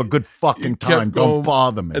bike and have a good fucking time. Don't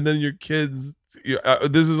bother me. And then your kids,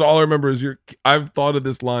 this is all I remember is I've thought of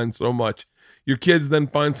this line so much. Your kids then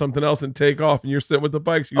find something else and take off, and you're sitting with the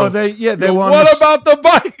bikes. You go, they you were go, on what about the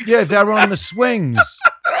bikes? Yeah, they're on the swings.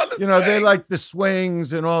 They're on the You know, they swings. like the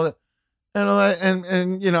swings and all that.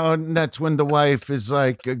 And you know, and that's when the wife is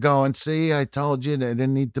like going, see, I told you they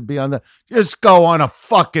didn't need to be on the, just go on a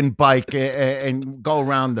fucking bike and go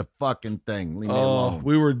around the fucking thing. Leave me alone.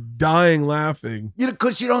 We were dying laughing. You know,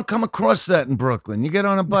 because you don't come across that in Brooklyn. You get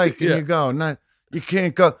on a bike and Yeah. you go. You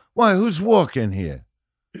can't go. Why? Who's walking here?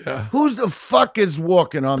 Yeah. Who the fuck is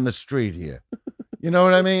walking on the street here? You know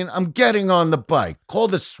what I mean? I'm getting on the bike. Call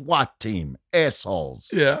the SWAT team, assholes.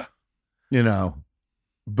 Yeah. You know.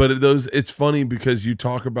 But it's funny because you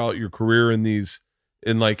talk about your career in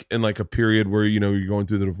like a period where, you know, you're going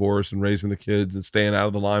through the divorce and raising the kids and staying out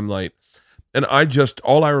of the limelight. And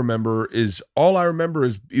all I remember is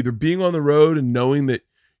either being on the road and knowing that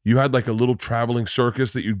you had like a little traveling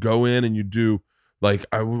circus that you'd go in and you'd do, like,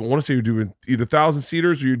 I want to say you'd do either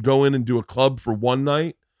 1,000-seaters or you'd go in and do a club for one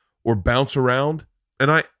night or bounce around.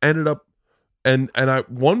 And I ended up, and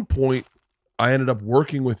at one point I ended up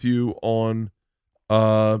working with you on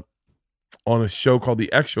a show called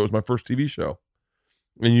The X Show. It was my first TV show.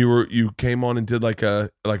 And you came on and did like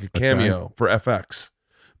a cameo for FX.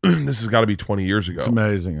 This has got to be 20 years ago. It's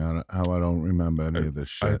amazing how I don't remember any of this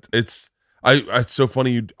shit. It's so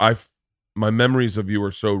funny. My memories of you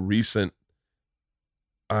are so recent.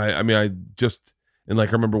 I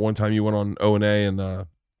remember one time you went on O&A and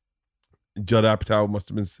Judd Apatow must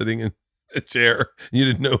have been sitting in a chair and you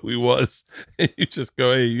didn't know who he was. And you just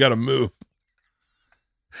go, hey, you got to move.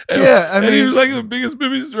 And, Yeah, I and he mean- was like the biggest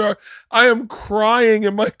movie star. I am crying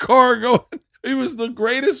in my car going, he was the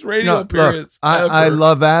greatest radio appearance ever. I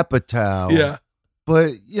love Apatow. Yeah.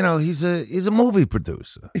 But you know, he's a movie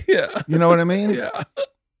producer. Yeah. You know what I mean? Yeah.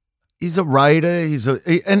 He's a writer.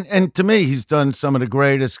 And to me, he's done some of the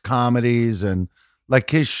greatest comedies, and like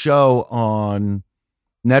his show on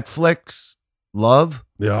Netflix, Love,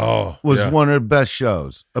 was one of the best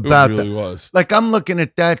shows about it really that. was. Like, I'm looking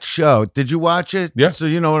at that show. Did you watch it? Yeah. So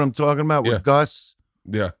you know what I'm talking about with Yeah. Gus?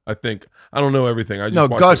 Yeah, I think. I don't know everything. I just No,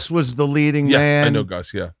 watched Gus it. was the leading Yeah, man. I know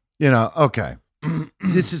Gus, yeah. You know, okay.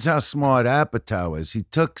 This is how smart Apatow is. He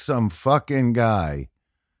took some fucking guy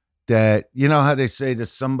that, you know how they say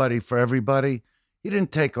there's somebody for everybody? He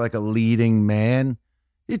didn't take like a leading man.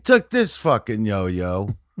 He took this fucking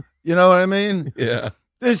yo-yo. You know what I mean? Yeah.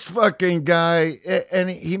 This fucking guy, and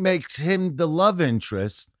he makes him the love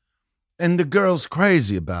interest, and the girl's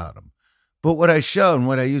crazy about him. But what I show and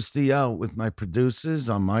what I used to yell with my producers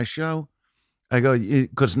on my show, I go,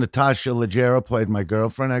 because Natasha Leggero played my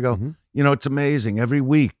girlfriend, I go, you know, it's amazing. Every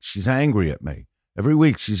week she's angry at me. Every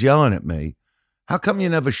week she's yelling at me. How come you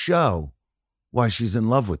never show why she's in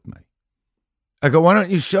love with me? I go, why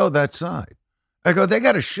don't you show that side? I go, they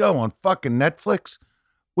got a show on fucking Netflix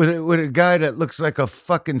with a guy that looks like a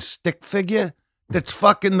fucking stick figure that's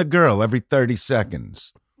fucking the girl every 30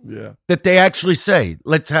 seconds. Yeah. That they actually say,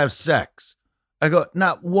 let's have sex. I go,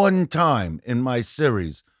 not one time in my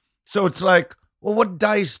series. So it's like, well, what did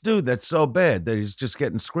Dice do that's so bad that he's just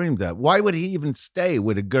getting screamed at? Why would he even stay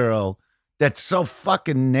with a girl that's so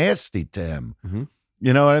fucking nasty to him? Mhm.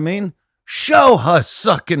 You know what I mean? Show her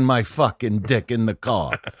sucking my fucking dick in the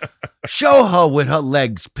car. Show her with her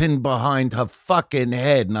legs pinned behind her fucking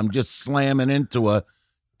head and I'm just slamming into her.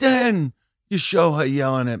 Then you show her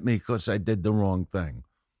yelling at me because I did the wrong thing.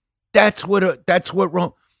 That's what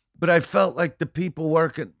wrong. But I felt like the people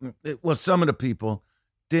working, well, some of the people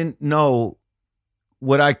didn't know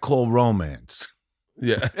what I call romance.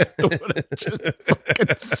 Yeah. What I just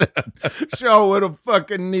fucking said. Show with her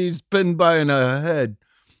fucking knees pinned behind her head.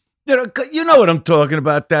 You know what I'm talking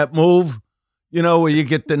about, that move? You know, where you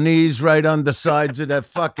get the knees right on the sides of that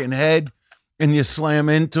fucking head and you slam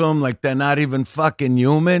into them like they're not even fucking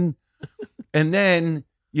human. And then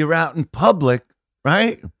you're out in public,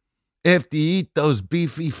 right? After you eat those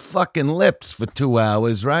beefy fucking lips for 2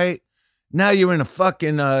 hours, right? Now you're in a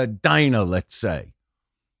fucking diner, let's say,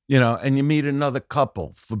 you know, and you meet another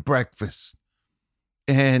couple for breakfast.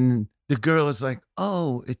 And the girl is like,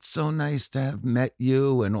 oh, it's so nice to have met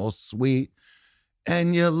you and all sweet.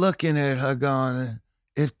 And you're looking at her going,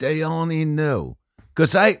 if they only knew.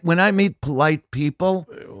 Because when I meet polite people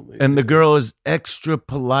and the girl is extra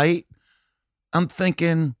polite, I'm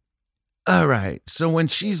thinking, all right, so when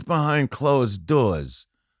she's behind closed doors,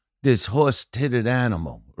 this horse-titted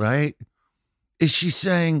animal, right? Is she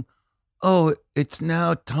saying, oh, it's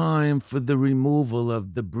now time for the removal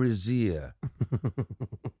of the brassiere?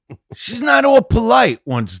 She's not all polite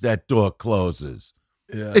once that door closes.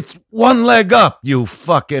 Yeah. It's one leg up, you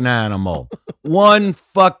fucking animal. One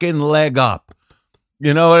fucking leg up.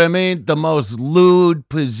 You know what I mean? The most lewd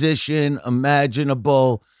position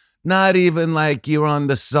imaginable. Not even like you're on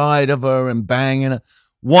the side of her and banging her.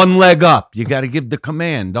 One leg up. You got to give the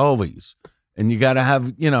command always. And you got to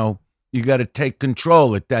have, you got to take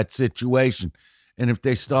control at that situation. And if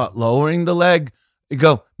they start lowering the leg, you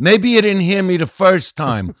go, maybe you didn't hear me the first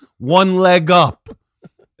time. One leg up.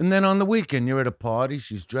 And then on the weekend, you're at a party.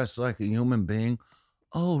 She's dressed like a human being.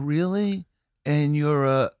 Oh, really? And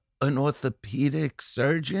you're an orthopedic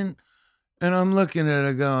surgeon? And I'm looking at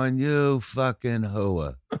her going, you fucking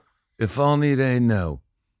hooah. If only they knew.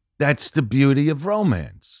 That's the beauty of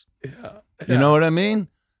romance. Yeah. You know what I mean?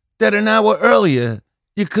 That an hour earlier,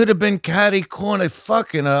 you could have been catty corner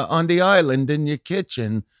fucking her on the island in your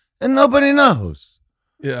kitchen, and nobody knows.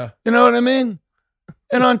 Yeah. You know what I mean?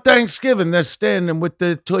 And on Thanksgiving, they're standing with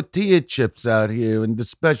the tortilla chips out here and the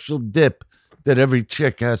special dip that every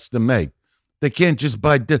chick has to make. They can't just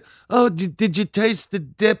buy dip. Oh, did you taste the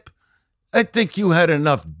dip? I think you had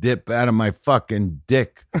enough dip out of my fucking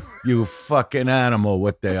dick, you fucking animal,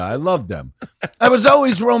 what they are. I love them. I was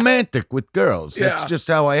always romantic with girls. That's just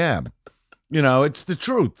how I am. It's the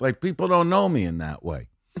truth. Like, people don't know me in that way.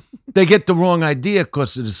 They get the wrong idea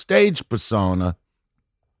because of the stage persona.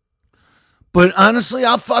 But honestly,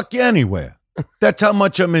 I'll fuck you anywhere. That's how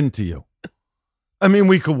much I'm into you. I mean,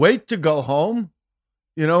 we could wait to go home.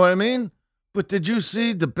 You know what I mean? But did you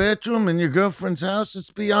see the bedroom in your girlfriend's house?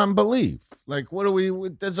 It's beyond belief. Like,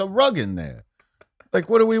 there's a rug in there. Like,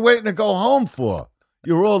 what are we waiting to go home for?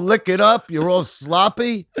 You're all licked up. You're all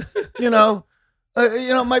sloppy. My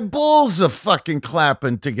balls are fucking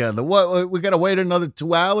clapping together. What, we got to wait another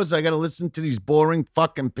 2 hours? I got to listen to these boring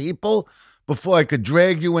fucking people before I could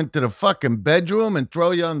drag you into the fucking bedroom and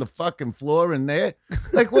throw you on the fucking floor in there?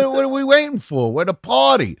 Like, what are we waiting for? We're at a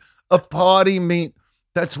party. A party meet.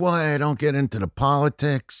 That's why I don't get into the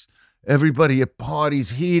politics. Everybody at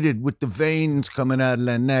parties heated with the veins coming out of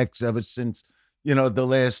their necks ever since, the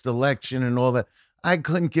last election and all that. I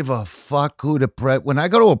couldn't give a fuck who the when I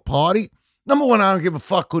go to a party, number one, I don't give a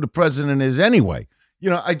fuck who the president is anyway.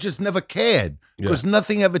 I just never cared because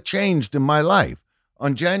nothing ever changed in my life.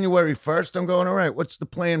 On January 1st, I'm going, all right, what's the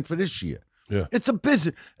plan for this year? Yeah. It's a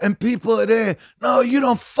business. And people are there. No, you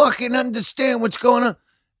don't fucking understand what's going on.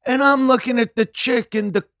 And I'm looking at the chick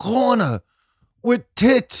in the corner with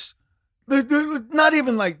tits. They're not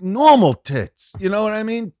even like normal tits. You know what I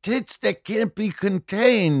mean? Tits that can't be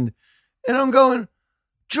contained. And I'm going,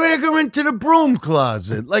 drag her into the broom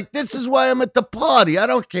closet. Like, this is why I'm at the party. I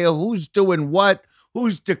don't care who's doing what,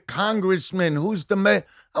 who's the congressman, who's the mayor.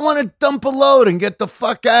 I want to dump a load and get the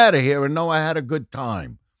fuck out of here and know I had a good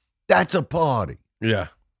time. That's a party. Yeah.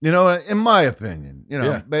 In my opinion,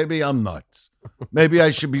 maybe I'm nuts. Maybe I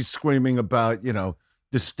should be screaming about,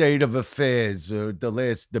 the state of affairs or the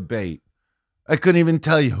last debate. I couldn't even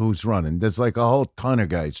tell you who's running. There's like a whole ton of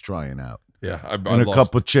guys trying out. Yeah. And a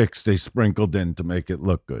couple chicks they sprinkled in to make it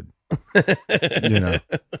look good.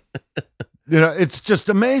 It's just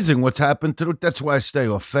amazing what's happened to that's why I stay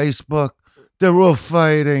off Facebook. They're all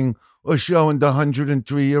fighting or showing the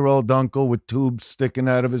 103-year-old uncle with tubes sticking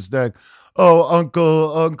out of his neck. Oh,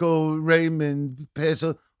 Uncle Raymond passed.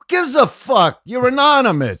 Who gives a fuck? You're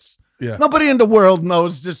anonymous. Yeah. Nobody in the world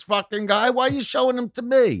knows this fucking guy. Why are you showing him to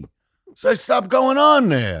me? So I stopped going on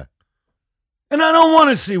there. And I don't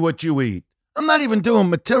want to see what you eat. I'm not even doing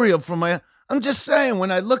material for I'm just saying,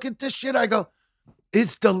 when I look at this shit, I go,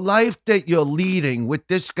 it's the life that you're leading with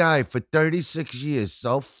this guy for 36 years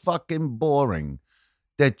so fucking boring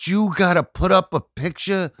that you got to put up a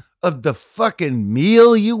picture of the fucking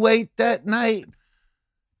meal you ate that night?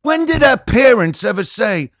 When did our parents ever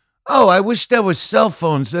say, oh, I wish there was cell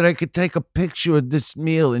phones that I could take a picture of this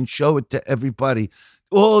meal and show it to everybody?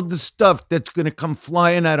 All the stuff that's going to come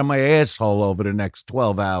flying out of my asshole over the next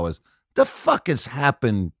 12 hours. The fuck has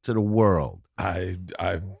happened to the world? I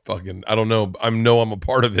don't know. I'm a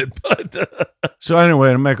part of it, but. So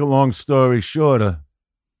anyway, to make a long story shorter,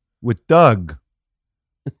 with Doug,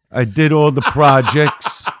 I did all the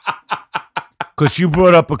projects Because you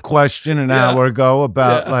brought up a question an Yeah. hour ago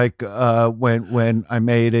about Yeah. like when I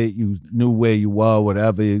made it, you knew where you were,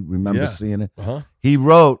 whatever. You remember Yeah. seeing it. Uh-huh. He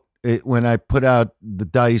wrote it when I put out the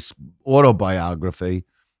Dice autobiography.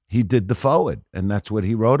 He did the forward, and that's what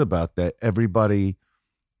he wrote about. That everybody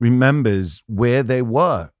remembers where they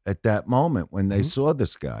were at that moment when they saw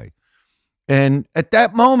this guy. And at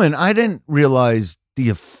that moment, I didn't realize the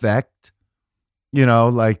effect,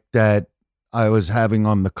 like that I was having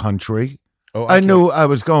on the country. Oh, I knew I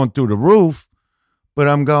was going through the roof, but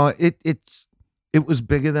I'm going, it was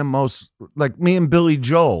bigger than most. Like me and Billy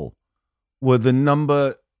Joel were the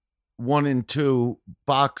number 1 and 2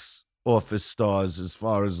 box office stars as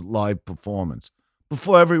far as live performance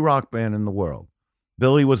before every rock band in the world.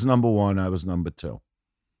 Billy was number 1, I was number 2.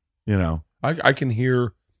 I can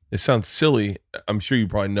hear, it sounds silly. I'm sure you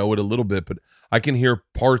probably know it a little bit, but I can hear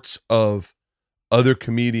parts of other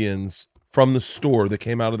comedians from the store that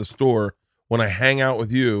came out of the store. When I hang out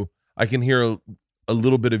with you, I can hear a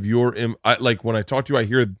little bit of your, like when I talk to you, I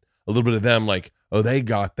hear a little bit of them like, oh, they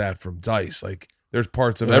got that from Dice. Like there's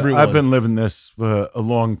parts of everyone. I've been living this for a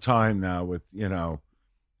long time now with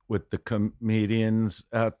the comedians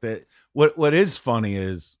out there. What is funny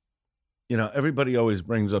is, everybody always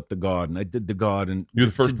brings up the Garden. I did the Garden. You're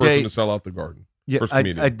the first person to sell out the Garden. Yeah, first I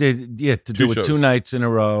comedian. did. Yeah, to Two do it shows. 2 nights in a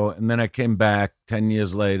row, and then I came back 10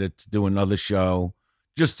 years later to do another show,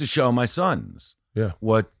 just to show my sons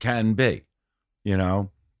what can be.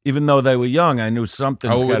 Even though they were young, I knew How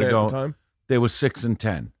something's old were got they to at go. the time? They were 6 and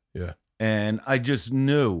 10. Yeah. And I just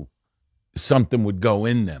knew something would go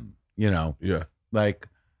in them, Yeah. like,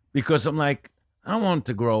 because I'm like, I don't want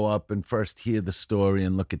them to grow up and first hear the story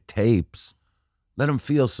and look at tapes. Let them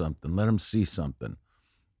feel something. Let them see something.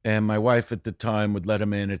 And my wife at the time would let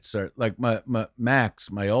him in at certain, like my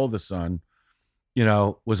Max, my oldest son,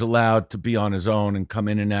 was allowed to be on his own and come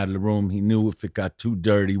in and out of the room. He knew if it got too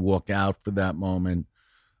dirty, walk out for that moment.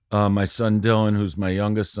 My son Dylan, who's my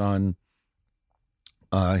youngest son,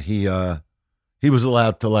 he was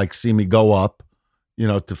allowed to like see me go up,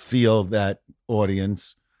 to feel that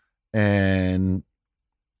audience and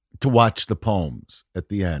to watch the poems at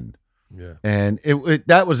the end. Yeah. And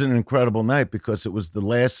that was an incredible night because it was the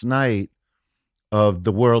last night of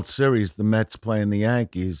the World Series, the Mets playing the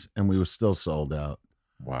Yankees, and we were still sold out.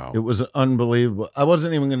 Wow. It was unbelievable. I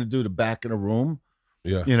wasn't even going to do the back of the room,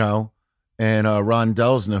 Yeah. And Ron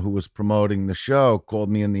Delsner, who was promoting the show, called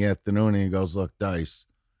me in the afternoon and he goes, look, Dice,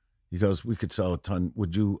 he goes, we could sell a ton.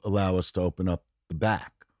 Would you allow us to open up the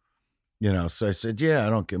back? So I said, yeah, I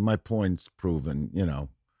don't get my point's proven,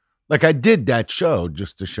 Like I did that show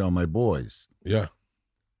just to show my boys. Yeah.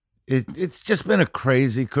 It's just been a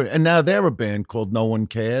crazy career. And now they're a band called No One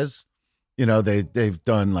Cares. They've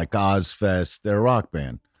done like Ozfest. They're a rock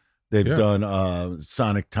band. They've done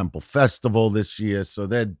Sonic Temple Festival this year, so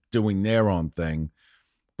they're doing their own thing.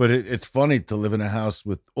 But it's funny to live in a house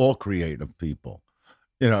with all creative people,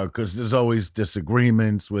 because there's always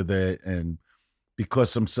disagreements with it. And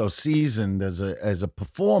because I'm so seasoned as a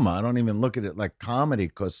performer, I don't even look at it like comedy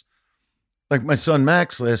because like my son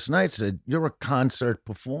Max last night said, you're a concert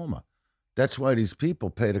performer. That's why these people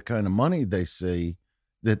pay the kind of money they see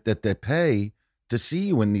that they pay to see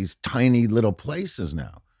you in these tiny little places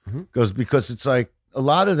now. Because it's like a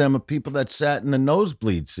lot of them are people that sat in the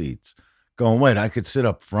nosebleed seats going, wait, I could sit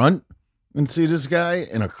up front and see this guy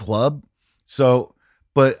in a club. So,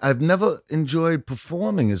 but I've never enjoyed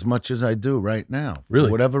performing as much as I do right now. Really?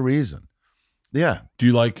 For whatever reason. Yeah. Do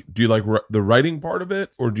you like the writing part of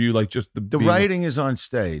it, or do you like just The writing is on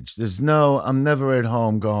stage. I'm never at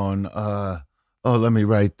home going, let me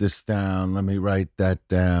write this down. Let me write that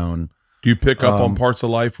down. Do you pick up on parts of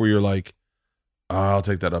life where you're like, I'll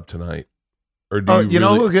take that up tonight? Or do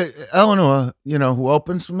Eleanor, who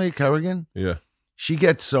opens for me, Kerrigan? Yeah. She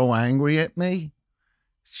gets so angry at me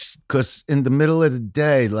because in the middle of the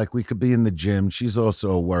day, like we could be in the gym. She's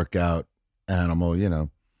also a workout animal,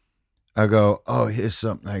 I go, oh, here's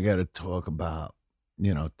something I got to talk about,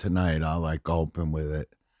 tonight. I'll like open with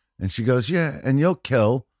it. And she goes, yeah, and you'll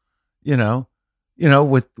kill,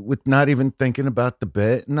 with not even thinking about the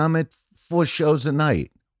bit. And I'm at 4 shows a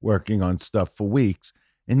night working on stuff for weeks.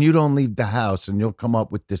 And you don't leave the house and you'll come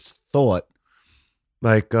up with this thought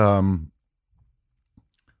like the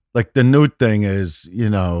new thing is,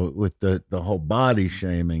 with the whole body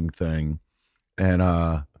shaming thing. And,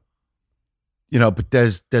 but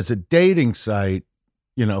there's a dating site,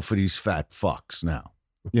 for these fat fucks now,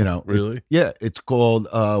 Really? It's called,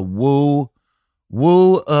 Woo,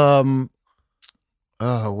 oh,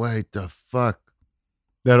 wait, the fuck.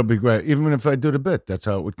 That'll be great. Even if I do the bit, that's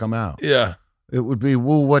how it would come out. Yeah. It would be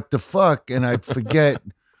woo, what the fuck? And I'd forget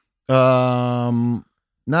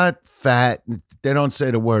Not fat. They don't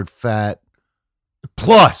say the word fat.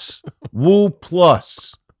 Plus, woo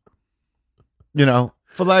plus. You know,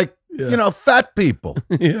 for like, you know, fat people.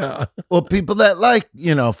 Yeah. Or people that like,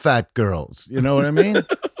 you know, fat girls. You know what I mean?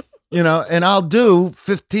 You know, and I'll do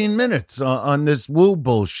 15 minutes on this woo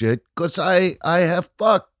bullshit because I have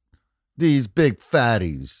fucked these big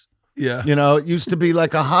fatties. Yeah. You know, it used to be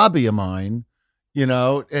like a hobby of mine, you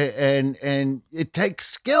know, and it takes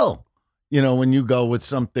skill, you know, when you go with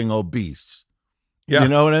something obese. Yeah. You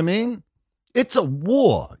know what I mean? It's a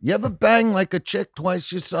war. You ever bang like a chick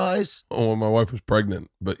twice your size? Oh, well, my wife was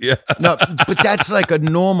pregnant, but yeah. No, but that's like a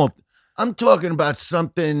normal. I'm talking about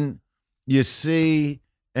something you see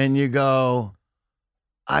and you go,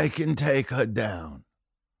 I can take her down.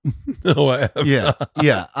 No, I have Yeah, not.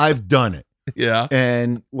 yeah, I've done it. Yeah.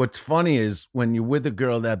 And what's funny is when you're with a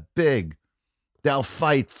girl that big, they'll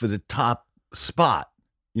fight for the top spot.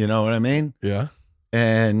 You know what I mean? Yeah.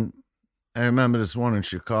 And I remember this one in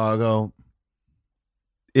Chicago.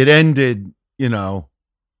 It ended, you know,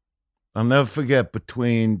 I'll never forget,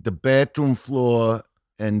 between the bathroom floor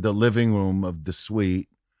and the living room of the suite.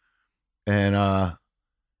 And I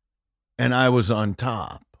was on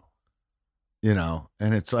top, you know,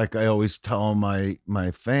 and it's like I always tell my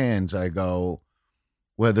fans, I go,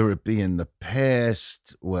 whether it be in the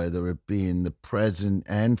past, whether it be in the present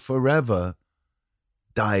and forever,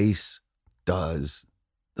 Dice does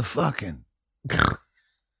the fucking.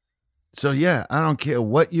 So, yeah, I don't care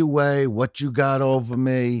what you weigh, what you got over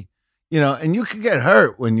me, you know, and you can get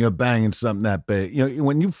hurt when you're banging something that big. You know,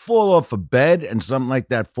 when you fall off a bed and something like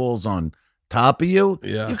that falls on top of you,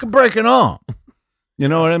 Yeah. you can break an arm. You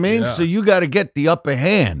know what I mean? Yeah. So you got to get the upper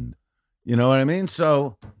hand. You know what I mean?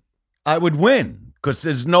 So I would win because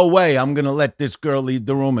there's no way I'm going to let this girl leave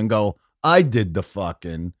the room and go, I did the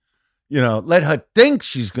fucking, you know, let her think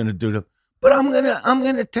she's going to do the, but I'm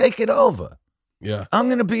going to take it over. Yeah. I'm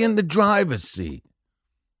going to be in the driver's seat.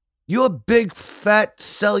 Your big, fat,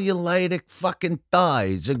 cellulitic fucking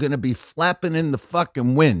thighs are going to be flapping in the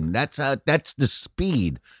fucking wind. That's the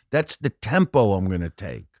speed. That's the tempo I'm going to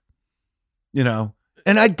take. You know?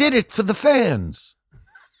 And I did it for the fans.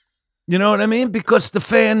 You know what I mean? Because the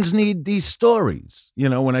fans need these stories. You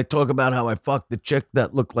know, when I talk about how I fucked the chick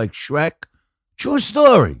that looked like Shrek, true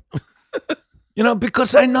story. You know,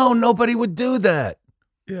 because I know nobody would do that.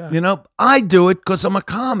 Yeah. You know, I do it because I'm a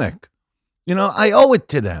comic. You know, I owe it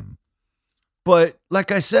to them. But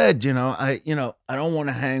like I said, you know, I don't want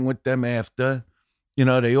to hang with them after. You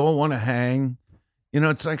know, they all want to hang. You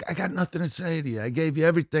know, it's like I got nothing to say to you. I gave you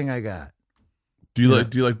everything I got. Do you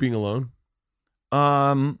like being alone?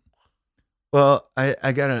 Well,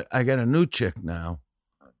 I got a new chick now.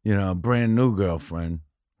 You know, a brand new girlfriend.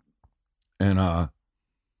 And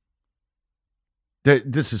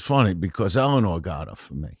this is funny because Eleanor got her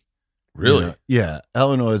for me. Really? You know? Yeah,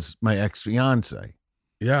 Eleanor's my ex-fiance.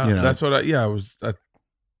 Yeah. You know. That's what I was.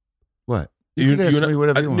 What? You can ask me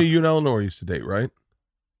whatever you want. You and Eleanor used to date, right?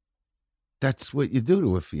 That's what you do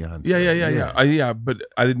to a fiance. Yeah. But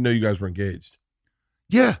I didn't know you guys were engaged.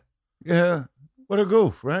 Yeah. What a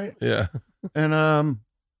goof, right? Yeah. And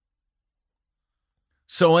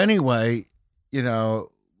so anyway, you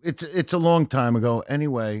know, it's a long time ago.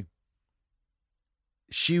 Anyway,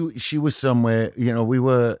 she was somewhere, you know, we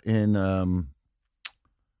were in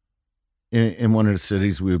one of the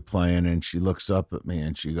cities we were playing, and she looks up at me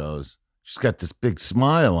and she goes, she's got this big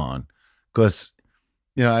smile on because,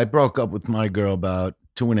 you know, I broke up with my girl about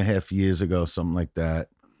 2.5 years ago, something like that.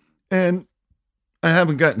 And I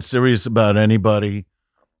haven't gotten serious about anybody.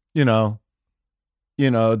 You know,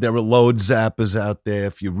 there are load zappers out there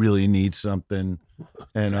if you really need something.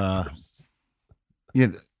 And, you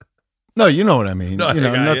know, no, you know what I mean. No, you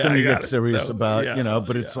know, nothing to got get it. serious No, about, yeah, you know,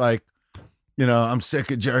 but it's like, you know, I'm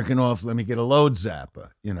sick of jerking off. Let me get a load zapper,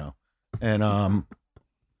 you know. And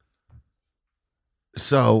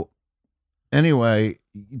so anyway,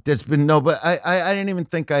 there's been but I didn't even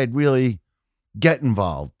think I'd really get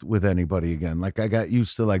involved with anybody again. Like I got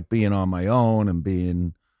used to like being on my own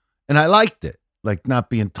and I liked it. Like not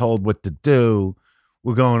being told what to do.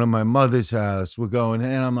 We're going to my mother's house. And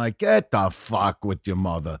I'm like, get the fuck with your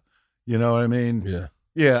mother. You know what I mean? Yeah.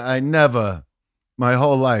 Yeah, I never, my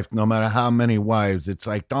whole life, no matter how many wives, it's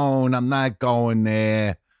like, I'm not going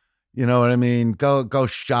there. You know what I mean? Go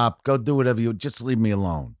shop, go do whatever you, just leave me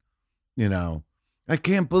alone. You know, I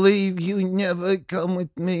can't believe you never come with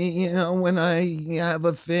me, you know, when I have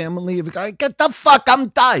a family. Get the fuck, I'm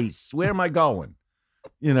Dice. Where am I going?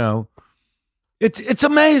 You know, it's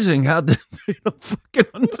amazing how they don't fucking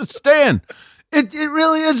understand. It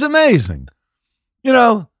really is amazing. You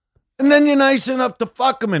know, And then you're nice enough to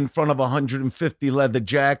fuck them in front of 150 leather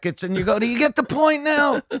jackets. And you go, do you get the point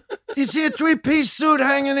now? Do you see a 3-piece suit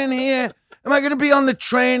hanging in here? Am I going to be on the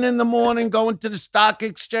train in the morning going to the stock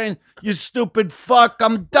exchange? You stupid fuck.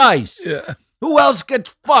 I'm Dice. Yeah. Who else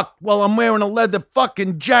gets fucked while I'm wearing a leather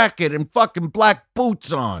fucking jacket and fucking black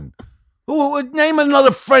boots on? Who would name another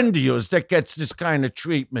friend of yours that gets this kind of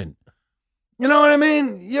treatment? You know what I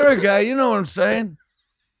mean? You're a guy. You know what I'm saying?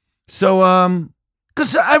 So,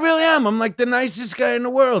 because I really am. I'm like the nicest guy in the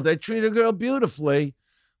world. I treat a girl beautifully.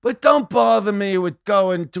 But don't bother me with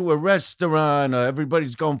going to a restaurant or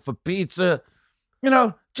everybody's going for pizza. You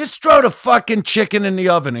know, just throw the fucking chicken in the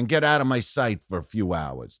oven and get out of my sight for a few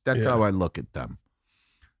hours. That's how I look at them.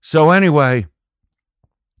 So anyway,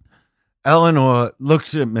 Eleanor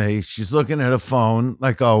looks at me. She's looking at her phone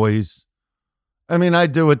like always. I mean, I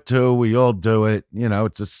do it too. We all do it. You know,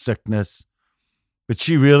 it's a sickness. But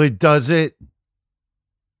she really does it.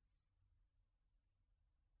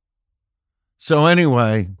 So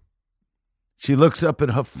anyway, she looks up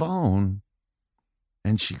at her phone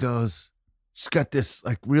and she goes, she's got this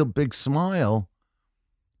like real big smile.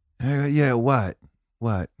 And I go, yeah, what?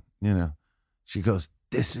 You know, she goes,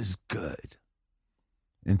 this is good.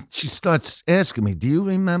 And she starts asking me, do you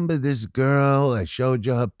remember this girl? I showed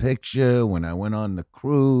you her picture when I went on the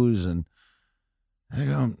cruise. And I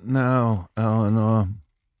go, no, Eleanor,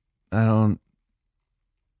 I don't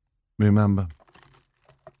remember.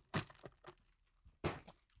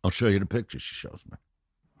 I'll show you the picture she shows me.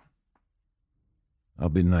 I'll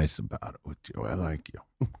be nice about it with you. I like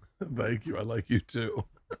you. Thank you. I like you too.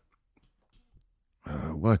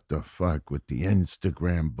 What the fuck with the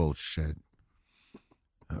Instagram bullshit?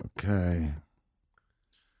 Okay.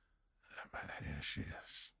 Here she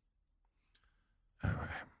is. All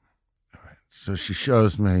right. So she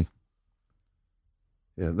shows me.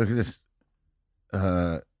 Yeah, look at this.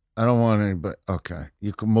 I don't want anybody. Okay,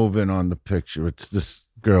 you can move in on the picture. It's this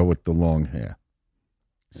girl with the long hair.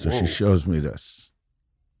 So she shows me this.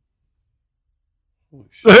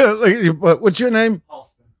 What's your name?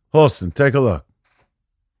 Halston. Take a look.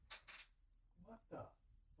 What the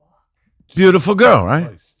fuck? Beautiful girl,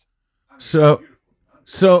 right? So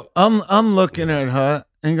I'm looking at her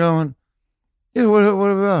and going, yeah, what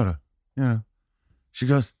about her? You know, she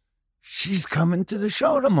goes, she's coming to the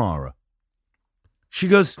show tomorrow. She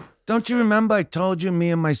goes, don't you remember I told you,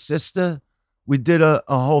 me and my sister, we did a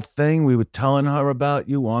whole thing. We were telling her about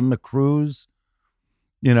you on the cruise,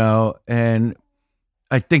 you know, and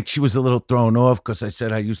I think she was a little thrown off because I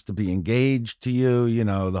said I used to be engaged to you, you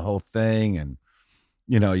know, the whole thing. And,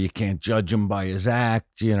 you know, you can't judge him by his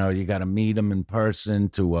act. You know, you got to meet him in person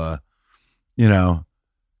to, you know,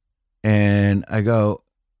 and I go,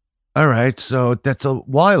 all right, so that's a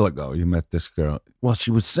while ago you met this girl. Well,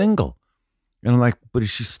 she was single. And I'm like, but is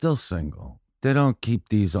she still single? They don't keep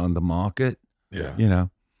these on the market. Yeah. You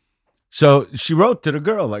know? So she wrote to the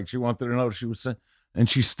girl, like she wanted to know if she was single. And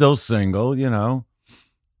she's still single, you know?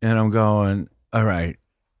 And I'm going, all right,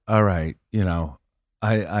 you know,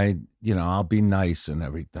 I you know, I'll be nice and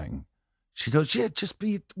everything. She goes, yeah, just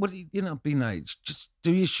be nice. Just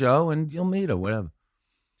do your show and you'll meet her, whatever.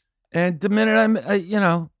 And the minute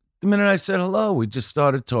I said hello, we just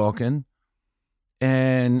started talking.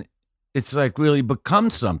 And it's like really become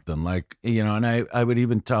something, like, you know, and I would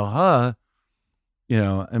even tell her, you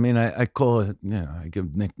know, I mean, I call it, you know, I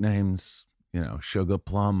give nicknames, you know, Sugar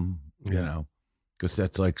Plum, you know, because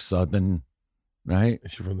that's like Southern, right?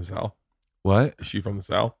 Is she from the South? What? Is she from the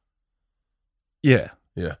South? Yeah.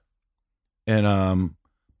 Yeah. And,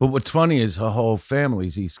 but what's funny is her whole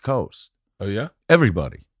family's East Coast. Oh, yeah?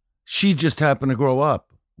 Everybody. She just happened to grow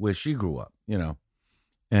up where she grew up, you know,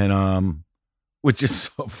 and, which is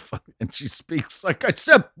so funny. And she speaks, like I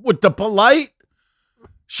said, with the polite.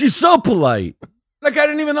 She's so polite. Like, I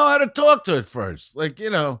didn't even know how to talk to her at first. Like, you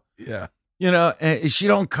know. Yeah. You know, and she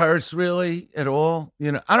don't curse really at all.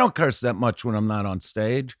 You know, I don't curse that much when I'm not on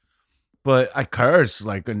stage. But I curse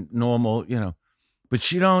like a normal, you know. But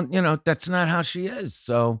she don't, you know, that's not how she is.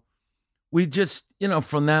 So we just, you know,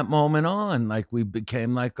 from that moment on, like we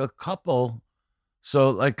became like a couple. So,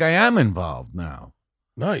 like, I am involved now.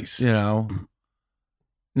 Nice. You know.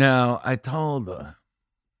 Now, I told her,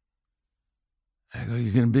 I go,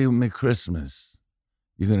 you're going to be with me Christmas.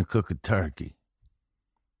 You're going to cook a turkey.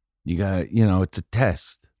 You got, you know, it's a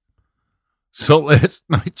test. So last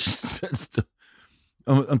night she says to,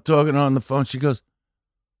 I'm talking on the phone. She goes,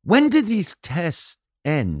 when did these tests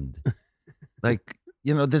end? Like,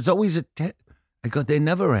 you know, there's always a test. I go, they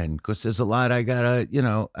never end because there's a lot I got to, you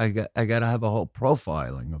know, I got to have a whole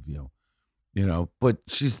profiling of you. You know, but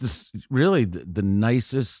she's really the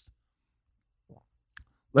nicest.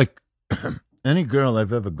 Like, Any girl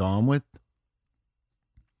I've ever gone with,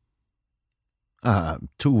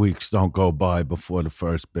 2 weeks don't go by before the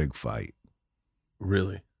first big fight.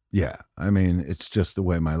 Really? Yeah, I mean, it's just the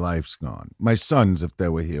way my life's gone. My sons, if they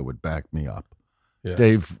were here, would back me up. Yeah.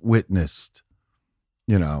 They've witnessed,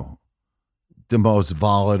 the most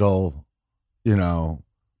volatile,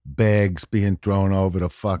 bags being thrown over the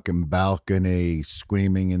fucking balcony,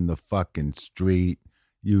 screaming in the fucking street.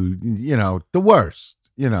 The worst,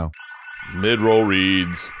 Mid-roll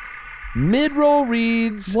reads. Mid-roll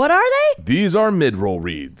reads. What are they? These are mid-roll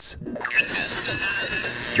reads.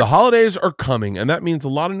 The holidays are coming, and that means a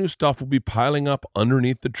lot of new stuff will be piling up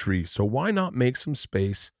underneath the tree. So why not make some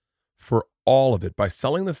space for all of it by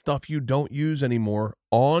selling the stuff you don't use anymore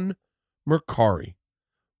on Mercari?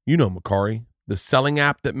 You know Mercari, the selling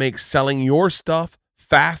app that makes selling your stuff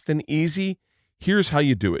fast and easy. Here's how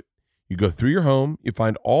you do it. You go through your home, you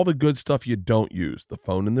find all the good stuff you don't use. The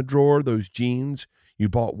phone in the drawer, those jeans you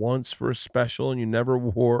bought once for a special and you never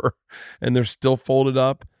wore, and they're still folded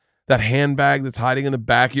up. That handbag that's hiding in the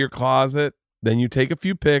back of your closet. Then you take a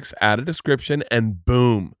few pics, add a description, and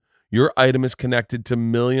boom, your item is connected to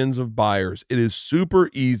millions of buyers. It is super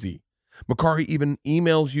easy. Mercari even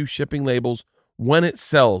emails you shipping labels when it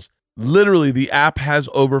sells. Literally, the app has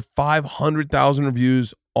over 500,000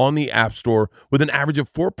 reviews on the App Store with an average of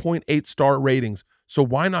 4.8 star ratings. So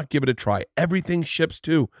why not give it a try? Everything ships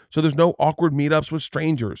too, so there's no awkward meetups with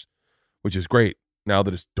strangers, which is great now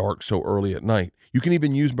that it's dark so early at night. You can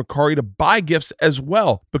even use Mercari to buy gifts as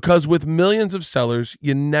well, because with millions of sellers,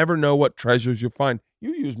 you never know what treasures you'll find.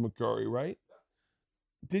 You use Mercari, right?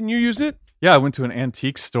 Didn't you use it? Yeah, I went to an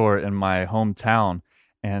antique store in my hometown,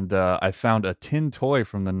 and I found a tin toy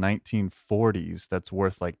from the 1940s that's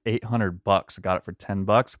worth like $800. Got it for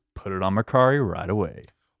 $10. Put it on Mercari right away.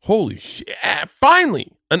 Holy shit.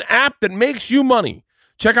 Finally, an app that makes you money.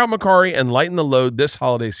 Check out Mercari and lighten the load this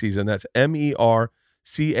holiday season. That's Mercari.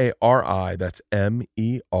 That's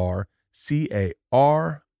Mercari,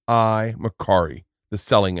 Mercari, the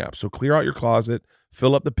selling app. So clear out your closet,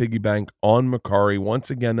 fill up the piggy bank on Mercari. Once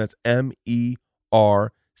again, that's Mercari,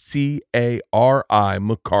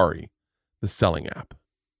 Mercari, the selling app.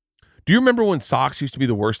 Do you remember when socks used to be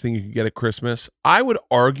the worst thing you could get at Christmas? I would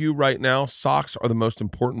argue right now socks are the most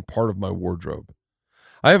important part of my wardrobe.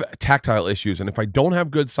 I have tactile issues, and if I don't have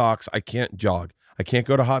good socks, I can't jog. I can't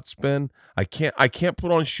go to hot spin. I can't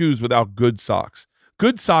put on shoes without good socks.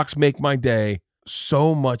 Good socks make my day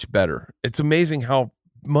so much better. It's amazing how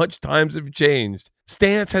much times have changed.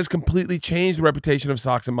 Stance has completely changed the reputation of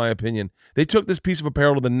socks, in my opinion. They took this piece of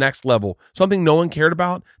apparel to the next level, something no one cared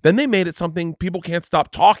about. Then they made it something people can't stop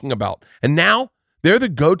talking about. And now they're the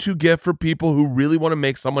go-to gift for people who really want to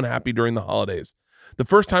make someone happy during the holidays. The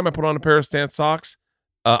first time I put on a pair of Stance socks,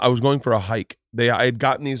 I was going for a hike. I had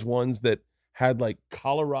gotten these ones that had like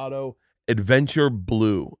Colorado Adventure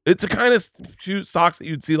Blue. It's a kind of socks that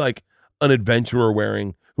you'd see like an adventurer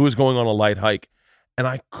wearing who was going on a light hike. And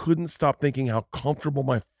I couldn't stop thinking how comfortable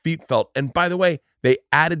my feet felt. And by the way, they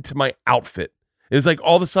added to my outfit. It was like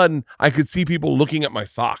all of a sudden I could see people looking at my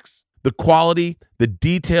socks. The quality, the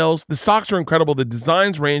details, the socks are incredible. The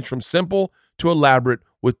designs range from simple to elaborate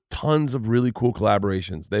with tons of really cool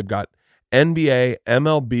collaborations. They've got NBA,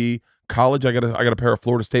 MLB, college. I got a pair of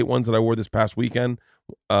Florida State ones that I wore this past weekend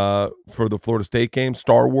for the Florida State game.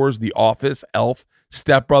 Star Wars, The Office, Elf,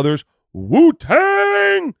 Step Brothers,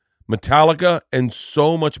 Wu-Tang, Metallica, and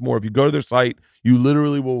so much more. If you go to their site, you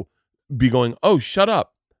literally will be going, oh, shut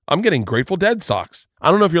up. I'm getting Grateful Dead socks. I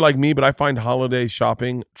don't know if you're like me, but I find holiday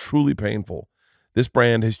shopping truly painful. This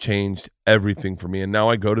brand has changed everything for me, and now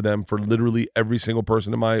I go to them for literally every single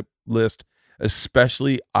person in my list,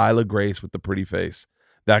 especially Isla Grace with the pretty face.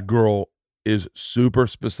 That girl is super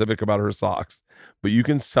specific about her socks, but you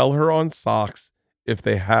can sell her on socks if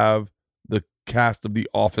they have the cast of The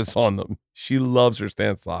Office on them. She loves her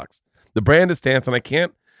Stance socks. The brand is Stance, and I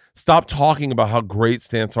can't stop talking about how great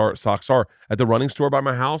Stance socks are. At the running store by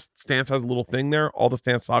my house, Stance has a little thing there. All the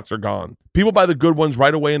Stance socks are gone. People buy the good ones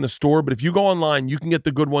right away in the store, but if you go online, you can get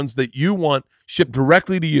the good ones that you want shipped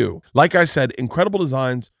directly to you. Like I said, incredible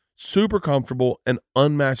designs, super comfortable, and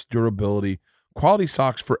unmatched durability. Quality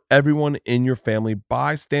socks for everyone in your family.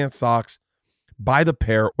 Buy Stance socks, buy the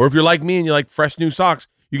pair. Or if you're like me and you like fresh new socks,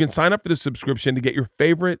 you can sign up for the subscription to get your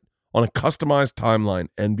favorite on a customized timeline.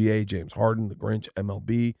 NBA, James Harden, The Grinch,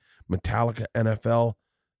 MLB, Metallica, NFL,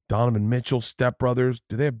 Donovan Mitchell, Step Brothers.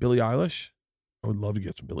 Do they have Billie Eilish? I would love to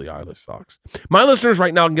get some Billie Eilish socks. My listeners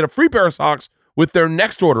right now can get a free pair of socks with their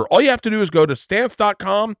next order. All you have to do is go to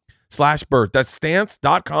stance.com/Bert. That's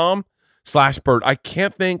stance.com/Bert. I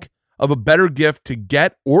can't think of a better gift to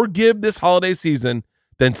get or give this holiday season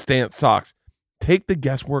than Stance socks. Take the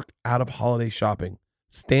guesswork out of holiday shopping.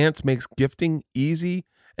 Stance makes gifting easy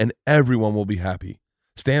and everyone will be happy.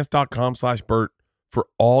 Stance.com/Bert for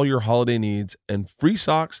all your holiday needs and free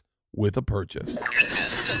socks with a purchase.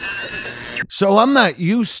 So I'm not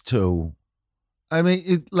used to, I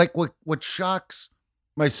mean, like what shocks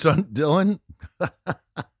my son Dylan,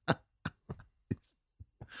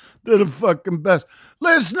 they're the fucking best.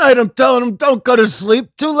 Last night I'm telling him, don't go to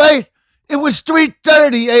sleep, too late. It was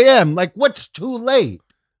 3:30 a.m. Like, what's too late?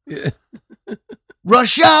 Yeah.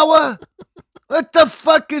 Rush hour? What the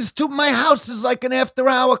fuck is my house is like an after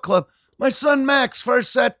hour club. My son Max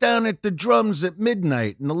first sat down at the drums at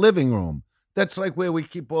midnight in the living room. That's like where we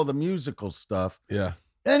keep all the musical stuff. Yeah.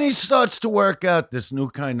 And he starts to work out this new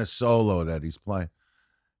kind of solo that he's playing.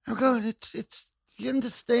 I'm going, it's, you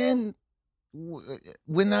understand?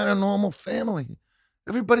 We're not a normal family.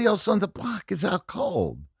 Everybody else on the block is out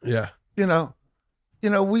cold. Yeah. You know,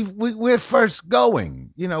 we're first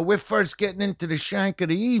going. You know, we're first getting into the shank of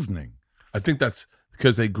the evening. I think that's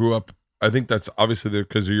because they grew up. I think that's obviously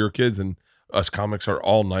because of your kids, and us comics are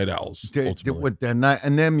all night owls.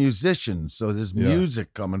 And they're musicians, so there's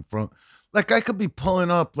music coming from. Like, I could be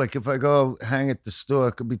pulling up, like if I go hang at the store,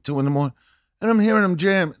 it could be 2 a.m, and I'm hearing them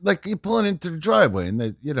jam. Like, you're pulling into the driveway, and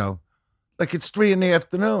they, like it's 3 p.m,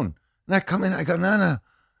 and I come in, I go, no,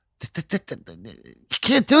 you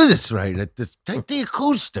can't do this right. Take the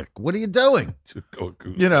acoustic. What are you doing?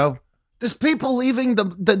 There's people leaving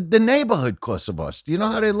the neighborhood because of us. Do you know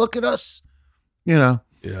how they look at us? Yeah.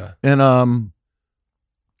 And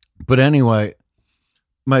but anyway,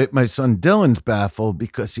 my son Dylan's baffled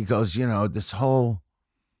because he goes, this whole,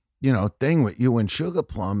 thing with you and Sugar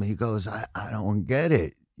Plum. He goes, I don't get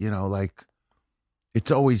it. Like,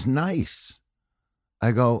 it's always nice.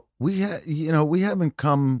 I go, we haven't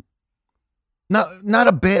come. Not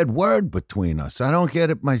a bad word between us. I don't get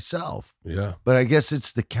it myself. Yeah. But I guess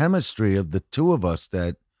it's the chemistry of the two of us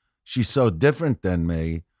that she's so different than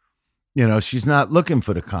me. She's not looking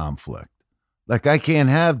for the conflict. Like, I can't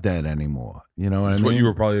have that anymore. You know what I mean? What you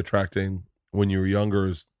were probably attracting when you were younger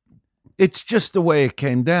is. It's just the way it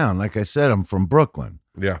came down. Like I said, I'm from Brooklyn.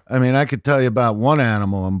 Yeah. I mean, I could tell you about one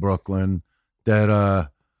animal in Brooklyn that,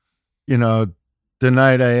 the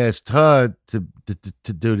night I asked her to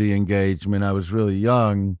do the engagement, I was really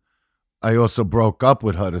young. I also broke up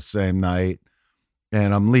with her the same night,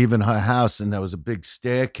 and I'm leaving her house, and there was a big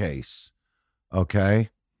staircase,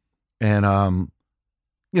 okay? And, and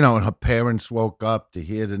her parents woke up to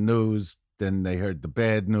hear the news. Then they heard the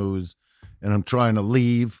bad news, and I'm trying to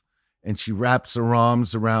leave, and she wraps her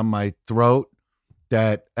arms around my throat.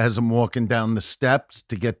 That as I'm walking down the steps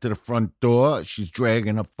to get to the front door, she's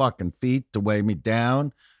dragging her fucking feet to weigh me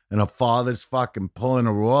down, and her father's fucking pulling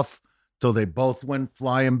her off till they both went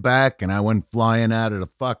flying back, and I went flying out of the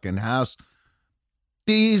fucking house.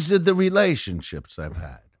 These are the relationships I've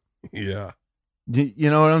had. Yeah. You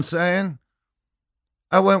know what I'm saying?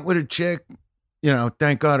 I went with a chick,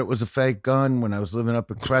 thank God it was a fake gun when I was living up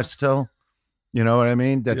at Crest Hill. You know what I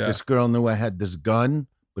mean? That This girl knew I had this gun,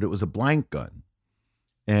 but it was a blank gun.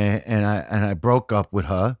 And I broke up with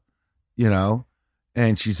her,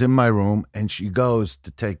 and she's in my room, and she goes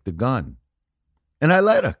to take the gun. And I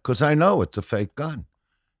let her, because I know it's a fake gun.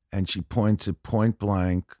 And she points it point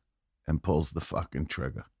blank and pulls the fucking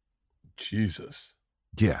trigger. Jesus.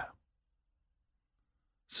 Yeah.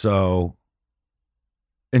 So,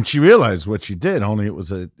 and she realized what she did, only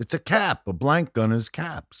it's a cap. A blank gun is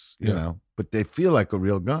caps, you know, but they feel like a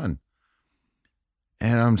real gun.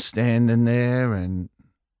 And I'm standing there, and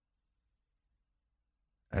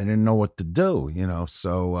I didn't know what to do,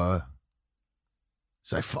 so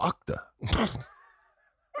I fucked her.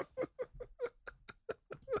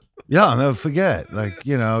 Yeah, I'll never forget. Like,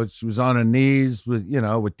 she was on her knees with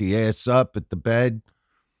the ass up at the bed.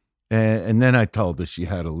 And then I told her she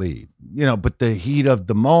had to leave, but the heat of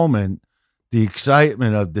the moment, the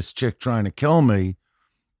excitement of this chick trying to kill me,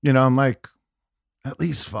 I'm like, at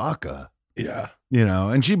least fuck her. Yeah.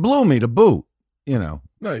 And she blew me to boot,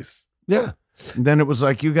 Nice. Yeah. And then it was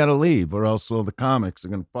like, you got to leave or else all the comics are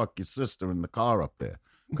going to fuck your sister in the car up there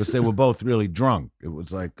because they were both really drunk. It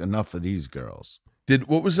was like, enough of these girls.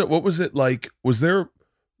 What was it like? Was there,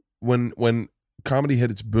 when comedy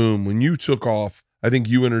hit its boom, when you took off, I think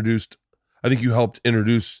you helped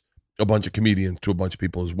introduce a bunch of comedians to a bunch of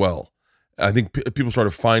people as well. I think people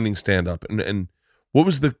started finding stand-up. And what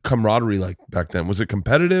was the camaraderie like back then? Was it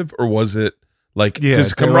competitive or was it like,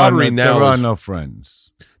 because camaraderie now there are no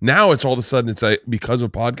friends. Now it's all of a sudden, it's like, because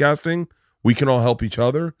of podcasting, we can all help each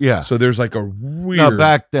other. Yeah. So there's like a weird. No,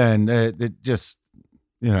 back then, it just,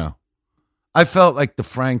 I felt like the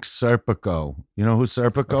Frank Serpico. You know who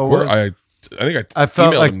Serpico Of course, was? I think I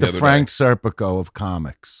felt emailed like him the other Frank day. Serpico of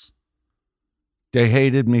comics. They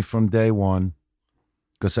hated me from day one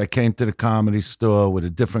because I came to the Comedy Store with a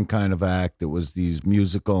different kind of act. It was these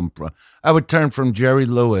musical I would turn from Jerry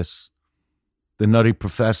Lewis, the Nutty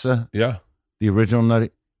Professor, Yeah. the original Nutty,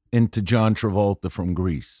 into John Travolta from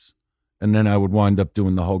Grease. And then I would wind up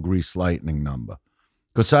doing the whole Grease Lightning number.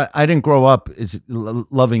 Because I didn't grow up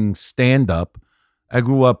loving stand-up. I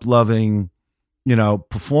grew up loving,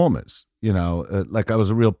 performers. Like I was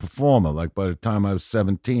a real performer. Like by the time I was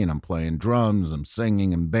 17, I'm playing drums, I'm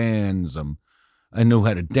singing in bands, I knew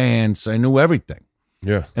how to dance, I knew everything.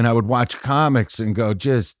 Yeah. And I would watch comics and go,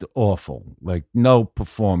 just awful, like no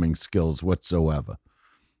performing skills whatsoever.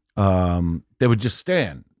 They would just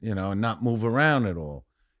stand, and not move around at all.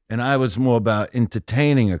 And I was more about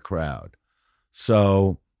entertaining a crowd.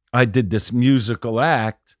 So I did this musical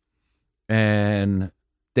act and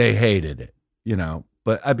they hated it,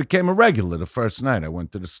 but I became a regular the first night I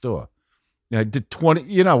went to the store. I did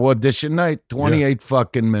 20, audition night, 28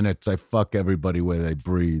 fucking minutes. I fuck everybody where they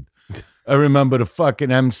breathe. I remember the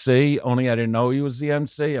fucking MC, only I didn't know he was the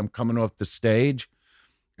MC. I'm coming off the stage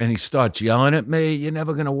and he starts yelling at me. You're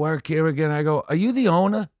never going to work here again. I go, are you the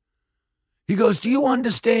owner? He goes, do you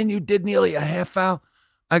understand you did nearly a half hour?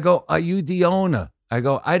 I go, are you the owner? I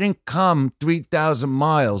go, I didn't come 3,000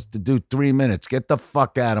 miles to do 3 minutes. Get the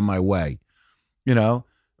fuck out of my way. And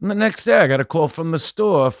the next day I got a call from the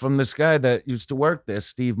store from this guy that used to work there,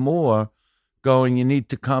 Steve Moore, going, you need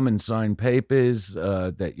to come and sign papers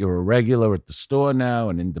that you're a regular at the store now,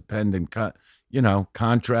 an independent,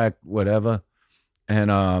 contract, whatever.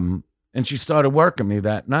 And she started working me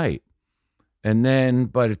that night. And then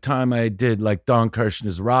by the time I did like Don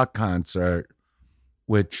Kirshner's rock concert,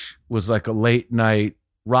 which was like a late night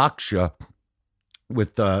rock show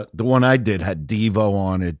with the one I did had Devo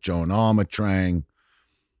on it, Joan Armatrading.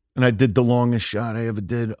 And I did the longest shot I ever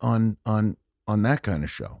did on that kind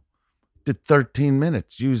of show. Did 13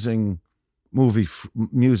 minutes using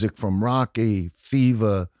music from Rocky,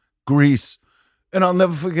 Fever, Grease. And I'll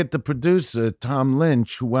never forget the producer, Tom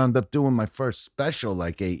Lynch, who wound up doing my first special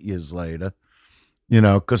like 8 years later,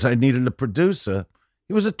 because I needed a producer.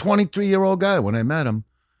 He was a 23-year-old guy when I met him.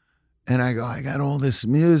 And I go, I got all this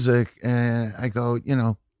music. And I go,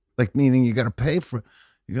 like meaning you got to pay for it.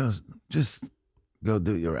 He goes, just go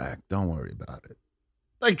do your act. Don't worry about it.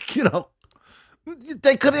 Like,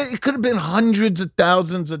 it could have been hundreds of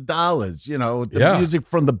thousands of dollars, the music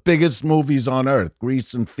from the biggest movies on earth,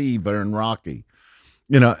 Grease and Fever and Rocky,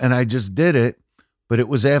 and I just did it. But it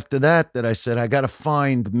was after that I said, I got to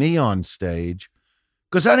find me on stage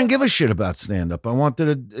because I didn't give a shit about stand-up.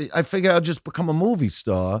 I figured I'll just become a movie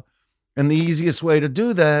star. And the easiest way to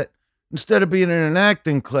do that, instead of being in an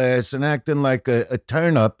acting class and acting like a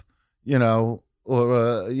turn-up,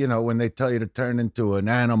 or, when they tell you to turn into an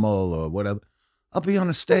animal or whatever, I'll be on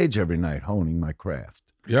a stage every night honing my craft.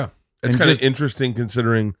 Yeah. It's And kind of just- interesting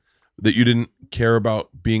considering that you didn't care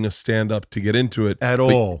about being a stand-up to get into it. At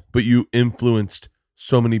all. But you influenced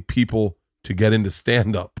so many people to get into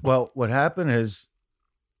stand-up. Well, what happened is,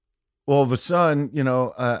 all of a sudden,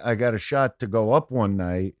 I got a shot to go up one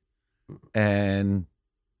night, and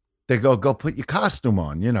they go put your costume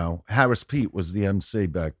on. Harris Pete was the MC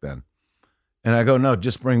back then. And I go, no,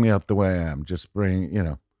 just bring me up the way I am. Just bring,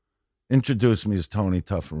 introduce me as Tony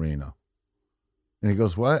Tuffarino. And he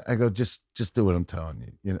goes, what? I go, just do what I'm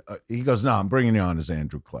telling you. He goes, no, I'm bringing you on as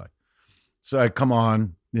Andrew Clay. So I come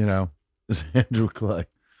on, as Andrew Clay,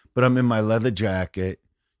 but I'm in my leather jacket.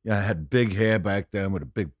 I had big hair back then with a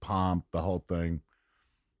big pomp, the whole thing.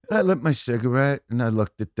 And I lit my cigarette and I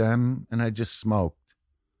looked at them and I just smoked,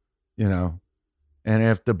 And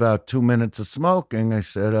after about 2 minutes of smoking, I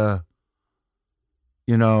said,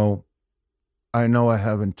 I know I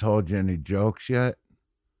haven't told you any jokes yet.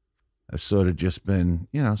 I've sort of just been,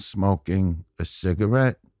 smoking a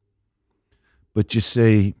cigarette. But you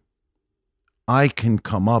see, I can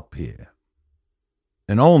come up here,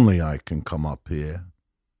 and only I can come up here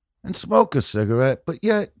and smoke a cigarette, but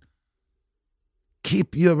yet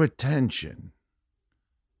keep your attention.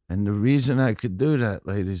 And the reason I could do that,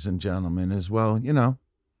 ladies and gentlemen, is, well, the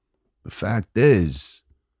fact is,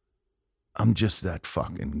 I'm just that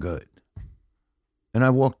fucking good. And I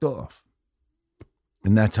walked off.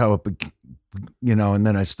 And that's how it became, and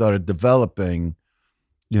then I started developing,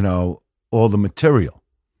 all the material,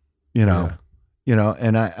 and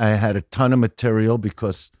I had a ton of material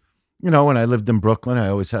because, when I lived in Brooklyn, I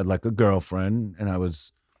always had like a girlfriend, and I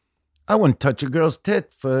wouldn't touch a girl's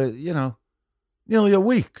tit for, nearly a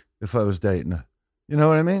week if I was dating her. You know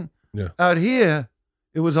what I mean? Yeah. Out here,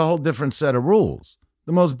 It was a whole different set of rules.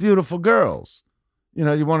 The most beautiful girls. You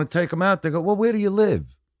know, you want to take them out. They go, well, where do you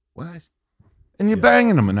live? What? And you're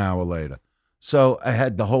banging them an hour later. So I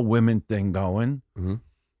had the whole women thing going. Mhm.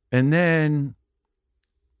 And then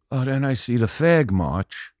I see the fag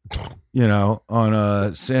march, you know,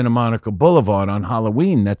 on Santa Monica Boulevard on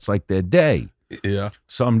Halloween. That's like their day. Yeah.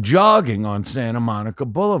 So I'm jogging on Santa Monica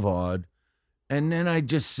Boulevard, and then I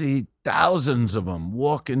just see thousands of them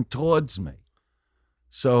walking towards me.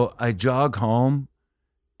 So I jog home,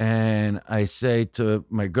 and I say to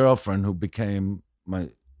my girlfriend, who became my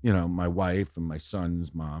wife and my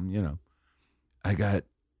son's mom, I got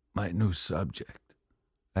my new subject.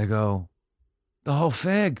 I go, the whole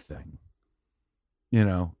fag thing.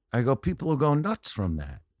 I go, people are going nuts from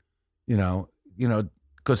that.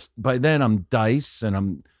 Because by then I'm Dice,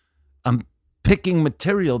 and I'm picking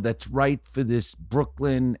material that's right for this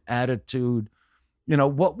Brooklyn attitude.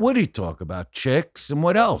 What would he talk about? Chicks and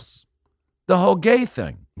what else? The whole gay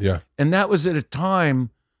thing. Yeah. And that was at a time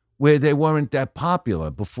where they weren't that popular,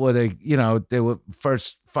 before they were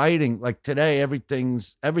first fighting. Like today,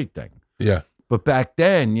 everything's everything. Yeah. But back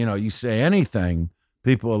then, you say anything,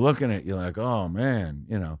 people are looking at you like, oh man,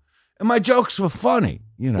 And my jokes were funny,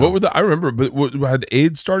 What were I remember, but had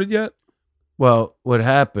AIDS started yet? Well, what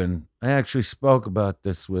happened, I actually spoke about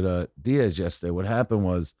this with Diaz yesterday. What happened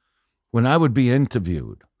was, when I would be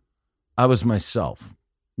interviewed, I was myself,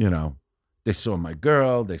 They saw my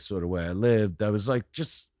girl, they saw the way I lived. I was like,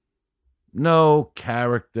 just no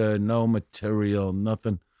character, no material,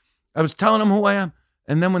 nothing. I was telling them who I am.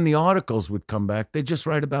 And then when the articles would come back, they just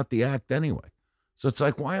write about the act anyway. So it's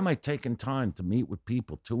like, why am I taking time to meet with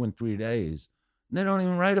people 2 and 3 days? And they don't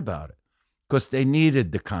even write about it, because they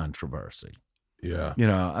needed the controversy. Yeah.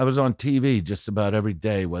 I was on TV just about every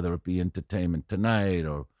day, whether it be Entertainment Tonight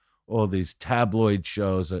or all these tabloid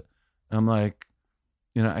shows. I'm like,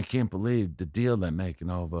 I can't believe the deal they're making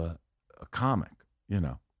over a comic,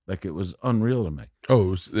 like it was unreal to me.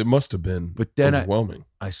 Oh, it must have been But then overwhelming.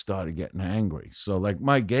 I started getting angry. So like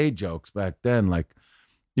my gay jokes back then, like,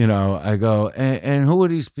 I go, and who are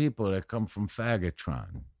these people that come from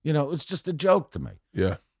Faggotron? It's just a joke to me.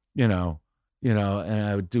 Yeah. And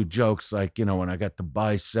I would do jokes like, when I got the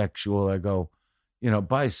bisexual, I go,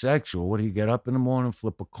 bisexual, what do you get up in the morning,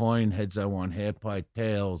 flip a coin, heads I want, hair pie,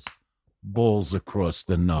 tails, balls across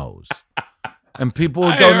the nose. And people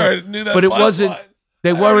would go, knew that, but it wasn't,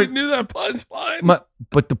 they weren't, knew that punchline.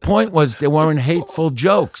 but the point was, they weren't hateful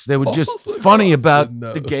jokes. They were just Balls funny across about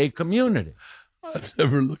the the gay community. I've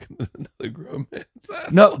never looked at another grown man's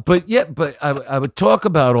ass. No, but I would talk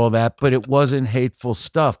about all that, but it wasn't hateful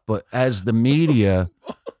stuff. But as the media,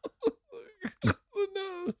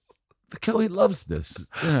 Kelly loves this,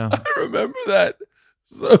 I remember that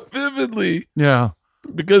so vividly. Yeah.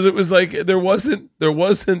 Because it was like there wasn't.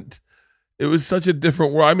 It was such a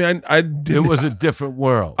different world. I mean, I didn't. It was a different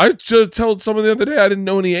world. I just told someone the other day I didn't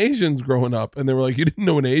know any Asians growing up, and they were like, "You didn't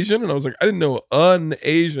know an Asian?" And I was like, "I didn't know an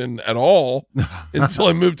Asian at all until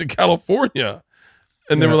I moved to California."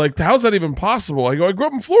 And they were like, "How's that even possible?" I go, "I grew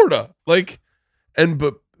up in Florida." But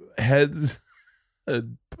heads,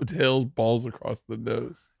 tails, balls across the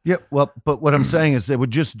nose. Yeah, well, but what I'm saying is they were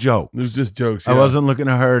just jokes. It was just jokes. I wasn't looking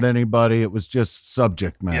to hurt anybody. It was just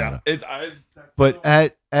subject matter.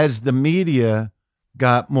 As the media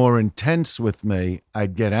got more intense with me,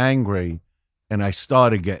 I'd get angry, and I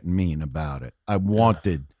started getting mean about it. I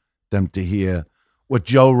wanted them to hear what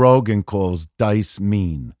Joe Rogan calls Dice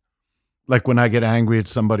mean. Like when I get angry at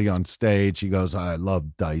somebody on stage, he goes, I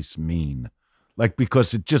love Dice mean. Like,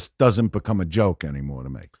 because it just doesn't become a joke anymore to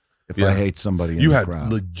me. If I hate somebody in the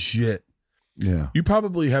crowd. Legit. Yeah. You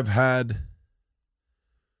probably have had.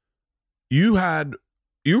 You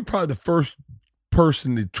were probably the first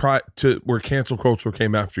person to try to where cancel culture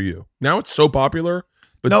came after you. Now it's so popular.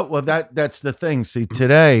 But no, well, that's the thing. See,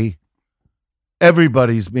 today,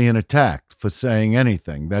 everybody's being attacked for saying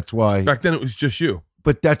anything. That's why. Back then it was just you.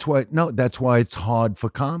 But that's why it's hard for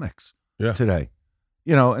comics today.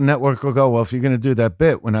 A network will go, well, if you're going to do that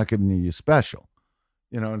bit, we're not giving you your special.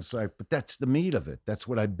 And it's like, but that's the meat of it. That's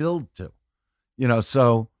what I build to.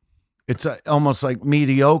 So it's almost like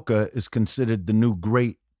mediocre is considered the new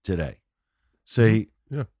great today. See,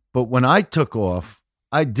 but when I took off,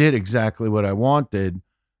 I did exactly what I wanted.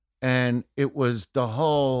 And it was the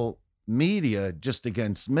whole media just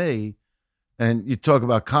against me. And you talk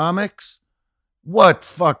about comics, what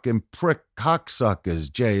fucking prick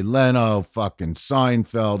cocksuckers, Jay Leno, fucking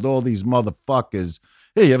Seinfeld, all these motherfuckers.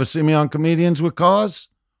 Hey, you ever see me on Comedians with Cars?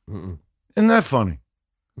 Isn't that funny?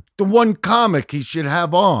 The one comic he should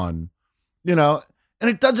have on, And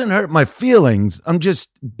it doesn't hurt my feelings. I'm just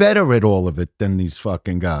better at all of it than these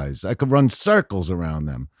fucking guys. I could run circles around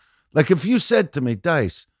them. Like if you said to me,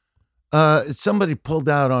 Dice, somebody pulled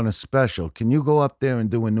out on a special. Can you go up there and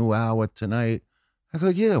do a new hour tonight? I go,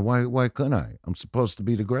 yeah, why couldn't I? I'm supposed to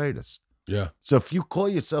be the greatest. Yeah. So if you call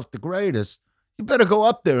yourself the greatest, you better go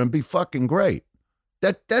up there and be fucking great.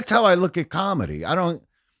 That's how I look at comedy. I don't,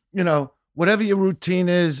 whatever your routine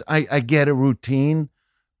is, I get a routine,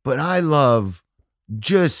 but I love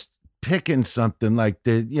just picking something like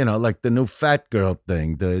the new Fat Girl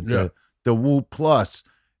thing, the Woo Plus.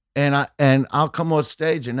 And I'll come on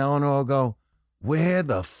stage and Eleanor will go, where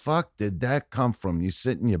the fuck did that come from? You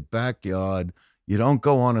sit in your backyard, you don't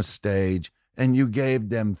go on a stage, and you gave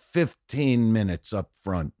them 15 minutes up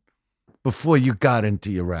front before you got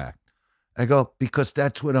into your act. I go, because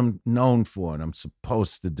that's what I'm known for, and I'm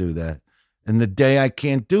supposed to do that. And the day I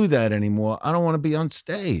can't do that anymore, I don't want to be on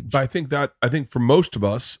stage. But I think for most of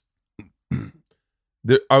us,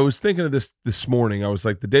 I was thinking of this morning. I was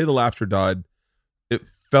like, the day the laughter died, it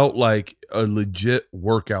felt like a legit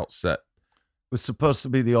workout set. It was supposed to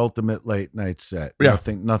be the ultimate late night set. Yeah.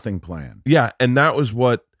 Nothing planned. Yeah, and that was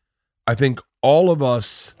what I think all of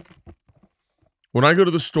us, when I go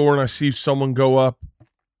to the store and I see someone go up,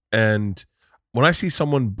 and when I see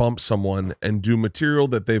someone bump someone and do material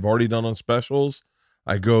that they've already done on specials,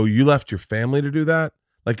 I go, you left your family to do that?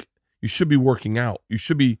 Like, you should be working out. You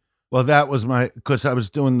should be. Well, that was because I was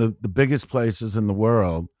doing the biggest places in the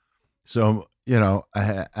world. So,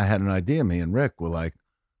 I had an idea. Me and Rick were like,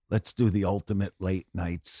 let's do the ultimate late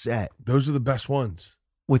night set Those are the best ones.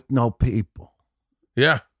 with no people.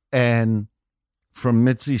 Yeah. And from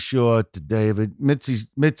Mitzi Shore to David,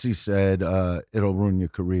 Mitzi said, it'll ruin your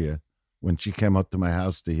career, when she came up to my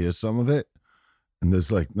house to hear some of it. And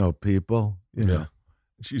there's like no people, Yeah.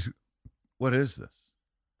 She's, what is this?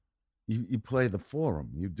 You play the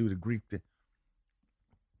Forum. You do the Greek thing.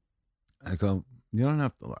 I go, you don't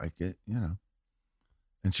have to like it,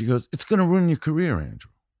 And she goes, it's going to ruin your career,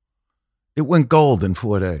 Andrew. It went gold in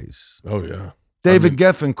 4 days. Oh, yeah. David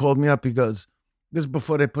Geffen called me up. He goes, this is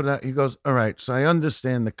before they put it out. He goes, all right, so I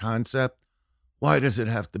understand the concept. Why does it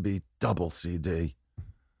have to be double CD?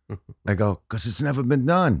 I go, because it's never been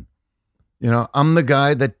done. I'm the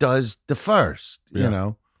guy that does the first,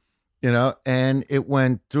 and it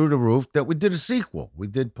went through the roof that we did a sequel. We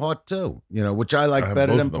did part 2, which I like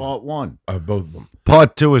better than part 1. I have both of them.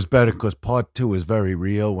 Part 2 is better because part 2 is very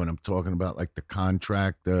real when I'm talking about like the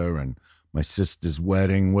contractor and my sister's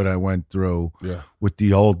wedding, what I went through with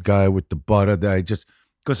the old guy with the butter that I just,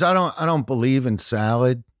 because I don't believe in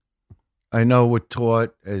salad. I know we're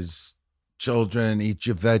taught as children, eat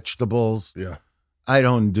your vegetables. Yeah. I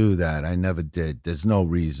don't do that. I never did. There's no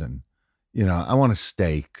reason. I want a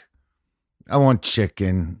steak. I want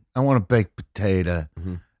chicken. I want a baked potato.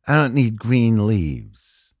 Mm-hmm. I don't need green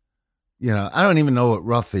leaves. I don't even know what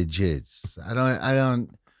roughage is. I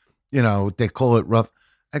don't, they call it rough.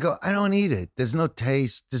 I go, I don't eat it. There's no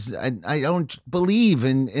taste. I don't believe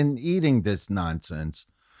in eating this nonsense,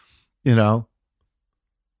 And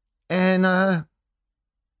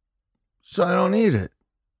so I don't eat it.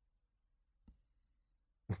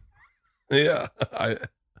 Yeah.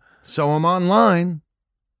 So I'm online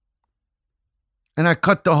and I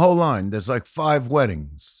cut the whole line. There's like 5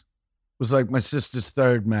 weddings. It was like my sister's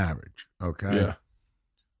 3rd marriage. Okay. Yeah.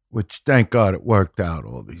 Which thank God it worked out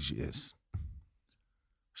all these years.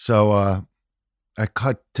 So I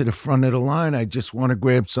cut to the front of the line. I just want to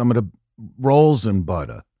grab some of the rolls and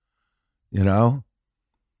butter,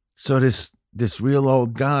 So this real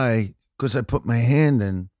old guy, because I put my hand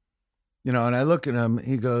in, and I look at him,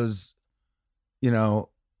 he goes, and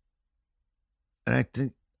I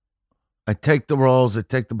take the rolls, I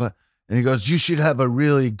take the butter, and he goes, you should have a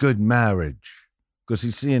really good marriage. Because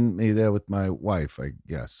he's seeing me there with my wife, I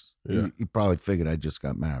guess. Yeah. He probably figured I just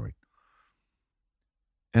got married.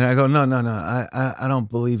 And I go, no, I don't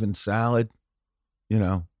believe in salad,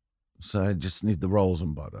 so I just need the rolls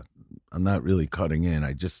and butter. I'm not really cutting in.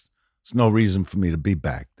 There's no reason for me to be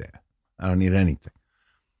back there. I don't need anything.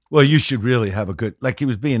 Well, you should really have a good, like he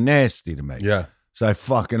was being nasty to me. Yeah. So I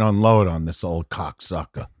fucking unload on this old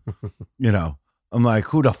cocksucker. I'm like,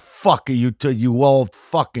 who the fuck are you you old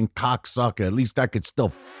fucking cocksucker? At least I could still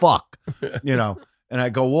fuck, And I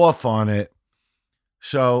go off on it.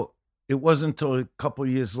 So it wasn't until a couple of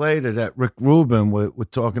years later that Rick Rubin were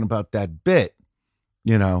talking about that bit,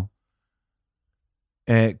 and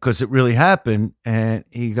because it really happened. And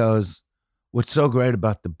he goes, what's so great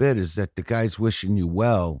about the bit is that the guy's wishing you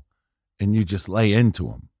well and you just lay into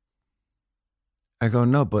him. I go,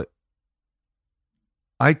 no, but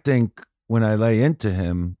I think when I lay into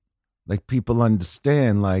him, Like people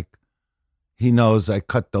understand, like he knows I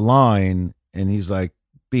cut the line and he's like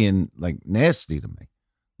being like nasty to me.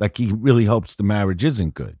 Like he really hopes the marriage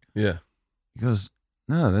isn't good. Yeah. He goes,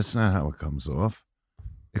 no, that's not how it comes off.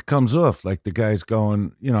 It comes off like the guy's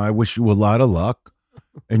going, you know, I wish you a lot of luck.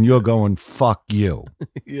 And you're going, fuck you.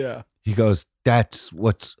 Yeah. He goes, that's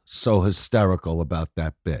what's so hysterical about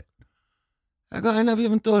that bit. I go, I never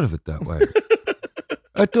even thought of it that way.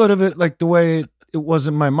 I thought of it like the way it was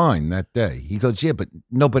in my mind that day. He goes, yeah, but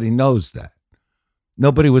nobody knows that.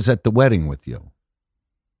 Nobody was at the wedding with you.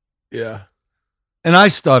 Yeah. And I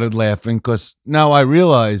started laughing because now I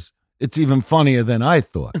realize it's even funnier than I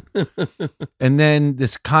thought. And then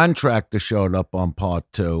this contractor showed up on part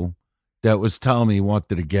 2 that was telling me he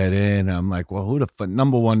wanted to get in. I'm like, well, who the fuck?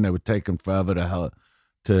 Number one, they were taking forever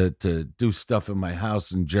to do stuff in my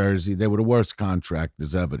house in Jersey. They were the worst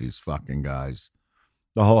contractors ever, these fucking guys.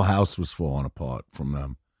 The whole house was falling apart from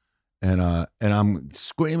them. And I'm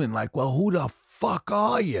screaming like, well, who the fuck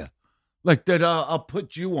are you? Like that I'll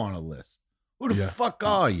put you on a list. Who the fuck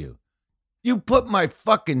are you? You put my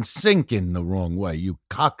fucking sink in the wrong way, you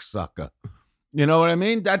cocksucker. You know what I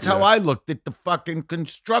mean? That's how I looked at the fucking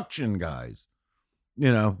construction guys.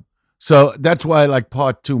 You know? So that's why I like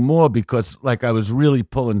part 2 more, because like I was really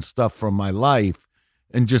pulling stuff from my life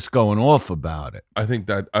and just going off about it. I think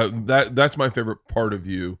that that's my favorite part of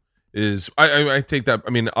you is I take that. I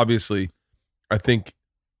mean, obviously, I think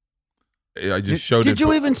I just showed it. Did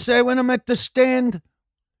you even say when I'm at the stand?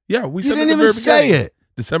 Yeah, we You said didn't at the even very say beginning. it.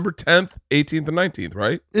 December 10th, 18th, and 19th,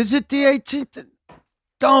 right? Is it the 18th?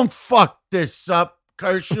 Don't fuck this up,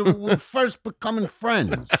 Kershaw. We're first becoming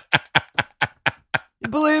friends. You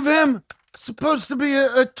believe him? Supposed to be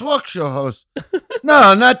a talk show host.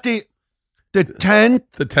 No, not the 10th.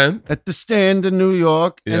 The 10th? At the stand in New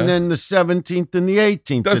York, Yeah. and then the 17th and the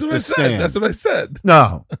 18th That's at what the I said. stand. That's what I said.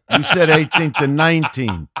 No, you said 18th and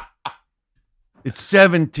 19th. It's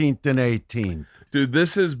 17th and 18th. Dude,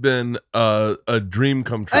 this has been a dream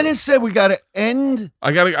come true. I didn't say we got to end.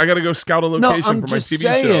 I gotta go scout a No, location I'm for my just TV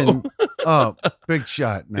saying. show. Oh, big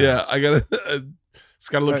shot now. Yeah, I gotta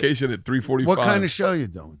scout a location at 3:45. What kind of show you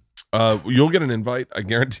doing? You'll get an invite. I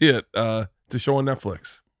guarantee it. To show on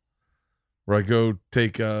Netflix, where I go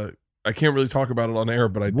take. I can't really talk about it on air,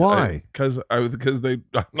 but Why? Because I'm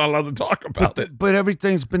not allowed to talk about it. But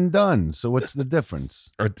everything's been done. So what's the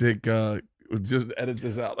difference? I take. Just edit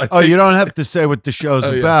this out. You don't have to say what the show's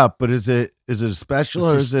Oh, yeah. about, but is it a special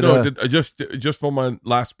or is it no? a... I just filmed my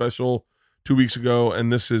last special 2 weeks ago,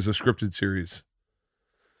 and this is a scripted series.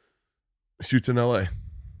 Shoots in L.A.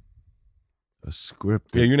 A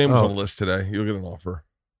script? Yeah, your name was on the list today. You'll get an offer.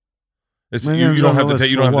 It's My you name's don't on have the to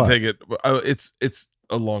take. You list don't for have to take it. It's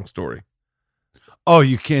a long story. Oh,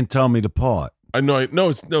 you can't tell me the part. I know.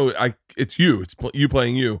 It's you. It's you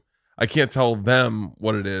playing you. I can't tell them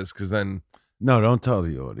what it is because then. No, don't tell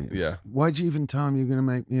the audience. Yeah. Why'd you even tell them you're going to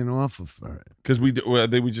make me an offer for it? Because we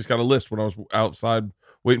just got a list when I was outside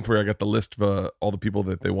waiting for you. I got the list of all the people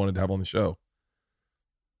that they wanted to have on the show.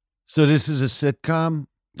 So this is a sitcom?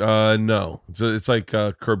 No, it's like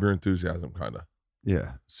Curb Your Enthusiasm, kind of.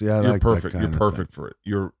 Yeah. See, I You're like perfect. that You're kind of perfect thing. for it.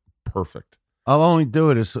 You're perfect. I'll only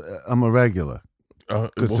do it if I'm a regular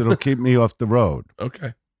because it'll keep me off the road.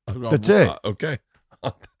 Okay. That's it. Okay.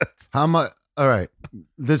 How much? All right.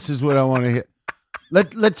 This is what I want to hear.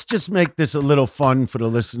 Let's just make this a little fun for the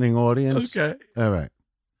listening audience. Okay. All right.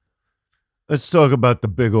 Let's talk about the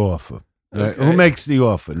big offer. All right? Okay. Who makes the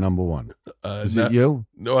offer, number one? Is it you?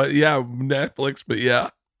 No, yeah, Netflix, but yeah.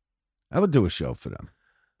 I would do a show for them.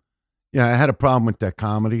 Yeah, I had a problem with that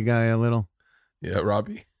comedy guy a little. Yeah,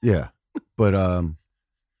 Robbie. Yeah. But I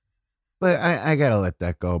gotta let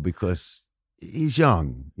that go because he's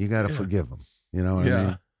young. You gotta forgive him. You know what I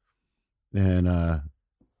mean? And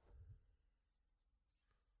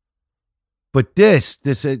but this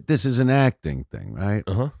is an acting thing, right?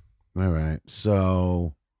 Uh-huh. All right.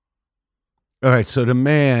 So the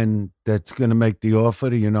man that's gonna make the offer,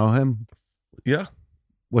 do you know him? Yeah.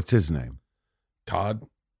 What's his name? Todd.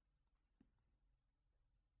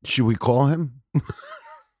 Should we call him?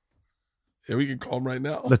 Yeah, we can call him right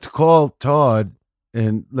now. Let's call Todd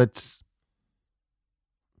and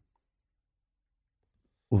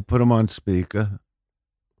we'll put him on speaker.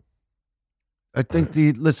 I think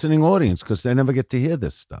the listening audience, because they never get to hear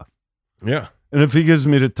this stuff. Yeah. And if he gives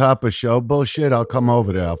me the top of show bullshit, I'll come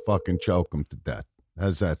over there. I'll fucking choke him to death.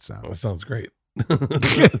 How's that sound? That sounds great.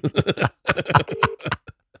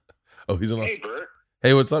 Oh, he's on us. Hey, Bert.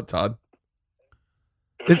 Hey, what's up, Todd?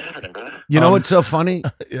 What's happening, brother? You know what's so funny?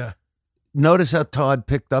 Yeah. Notice how Todd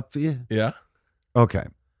picked up for you? Yeah. Okay.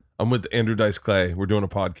 I'm with Andrew Dice Clay. We're doing a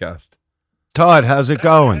podcast. Todd, how's it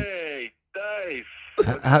going? Hey,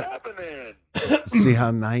 What's How- happening? See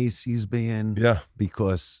how nice he's being? Yeah.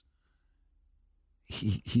 Because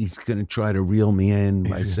he's going to try to reel me in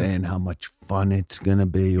by saying how much fun it's going to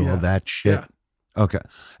be, all Yeah. that shit. Yeah. Okay.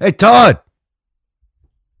 Hey, Todd.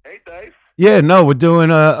 Hey, Dice. Yeah, no, we're doing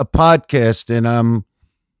a podcast, and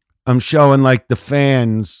I'm showing like the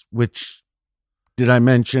fans, which did I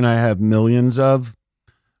mention I have millions of?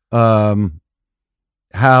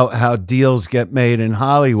 How deals get made in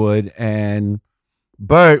Hollywood, and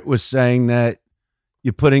Bert was saying that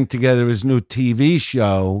you're putting together his new TV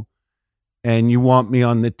show, and you want me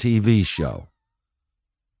on the TV show.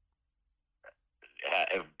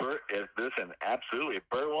 Listen, absolutely. If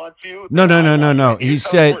Bert wants you. No. He Here's how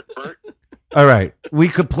said, important Bert- "All right, we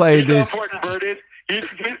could play here's how this." important Bert is.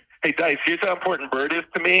 Hey, Dice, here's how important Bert is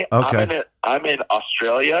to me. Okay. I'm in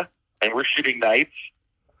Australia, and we're shooting nights,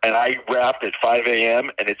 and I wrapped at 5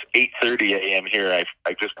 a.m., and it's 8:30 a.m. here.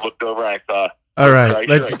 I just looked over, and I saw. All right, Right,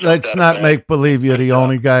 sure, I let's jumped out not of make believe you're the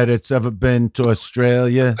only guy that's ever been to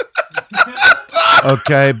Australia.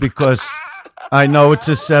 Okay, because I know it's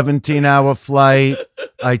a 17-hour flight.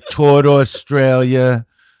 I toured Australia.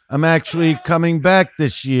 I'm actually coming back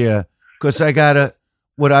this year because I got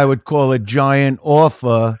what I would call a giant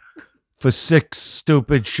offer for 6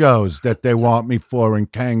 stupid shows that they want me for in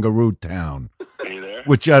Kangaroo Town, Are you there?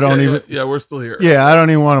 which I don't even. Yeah, we're still here. Yeah, I don't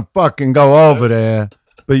even want to fucking go over there.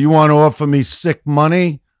 But you want to offer me sick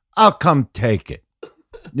money? I'll come take it.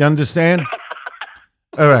 You understand?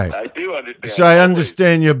 All right. I do understand. So I Always.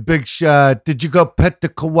 understand you're a big shot. Did you go pet the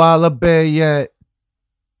koala bear yet?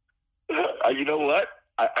 You know what?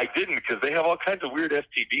 I didn't because they have all kinds of weird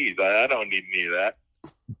STDs. I don't need any of that.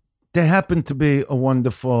 They happen to be a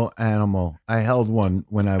wonderful animal. I held one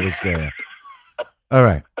when I was there. All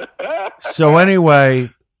right. So anyway,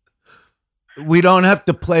 we don't have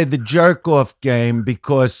to play the jerk off game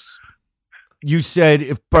because you said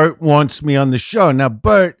if Bert wants me on the show. Now,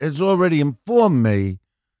 Bert has already informed me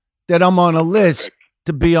that I'm on a list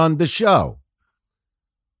to be on the show.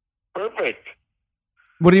 Perfect.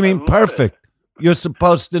 What do you I mean love perfect? You're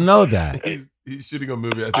supposed to know that. He's shooting a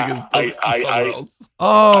movie. I think it's somewhere else.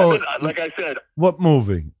 Oh, Like I said, what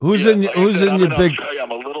movie? Who's yeah, in like I who's said, in I'm your in big Australia.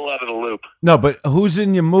 I'm a little out of the loop. No, but who's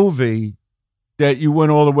in your movie that you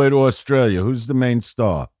went all the way to Australia? Who's the main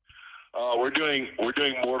star? We're doing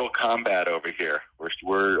Mortal Kombat over here. We're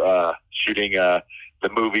shooting the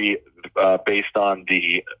movie based on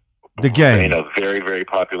the game. a very, very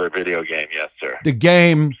popular video game. Yes, sir. The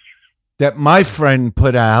game that my friend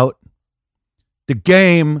put out, the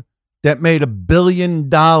game that made $1 billion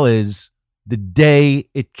the day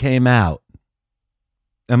it came out.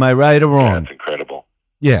 Am I right or Yeah, wrong? that's incredible.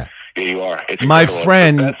 Yeah. Yeah, you are. It's My incredible.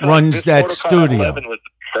 friend That's runs this that Mortal Kombat studio. 11 was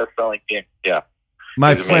the best-selling game. Yeah.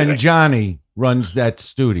 My It's friend amazing. Johnny runs that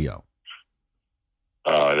studio.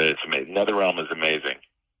 Oh, it's amazing. NetherRealm is amazing.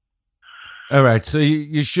 All right, so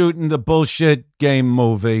you're shooting the bullshit game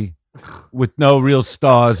movie with no real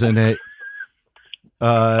stars in it.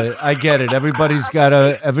 I get it. Everybody's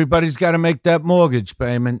gotta make that mortgage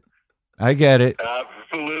payment. I get it.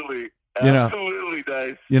 Absolutely. You know. Absolutely,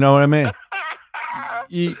 Dice. You know what I mean?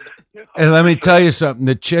 And let me tell you something.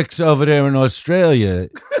 The chicks over there in Australia,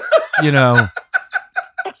 you know,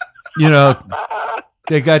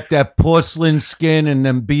 they got that porcelain skin and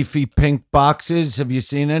them beefy pink boxes. Have you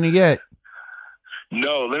seen any yet?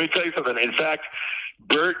 No, let me tell you something. In fact,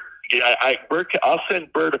 Bert, I'll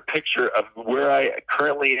send Bert a picture of where I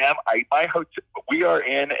currently am. My hotel. We are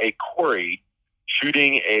in a quarry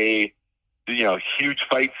shooting a huge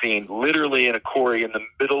fight scene, literally in a quarry in the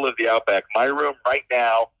middle of the outback. My room right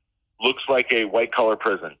now looks like a white collar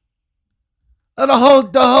prison. The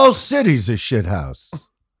whole city's a shit house.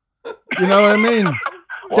 You know what I mean?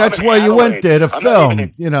 Well, That's I'm in why you went Adelaide. there to I'm not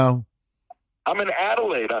even film. in- I'm in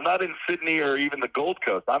Adelaide. I'm not in Sydney or even the Gold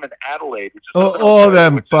Coast. I'm in Adelaide. Which is all Southern all Australia,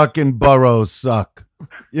 them which is- fucking boroughs suck.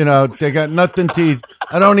 They got nothing to eat.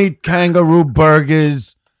 I don't eat kangaroo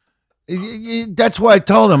burgers. That's why I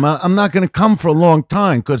told him I'm not going to come for a long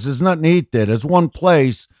time because there's nothing to eat there. There's one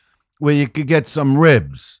place where you could get some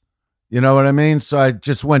ribs. You know what I mean? So I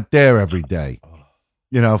just went there every day.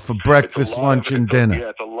 For it's a breakfast, lot lunch, of- and dinner. Yeah,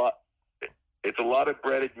 it's a lot. It's a lot of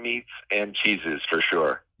breaded meats and cheeses for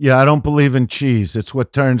sure. Yeah, I don't believe in cheese. It's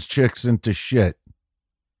what turns chicks into shit.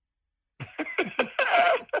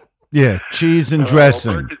 Yeah, cheese and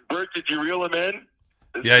dressing. Bert, did you reel him in?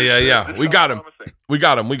 Yeah. This We sounds got him. promising. We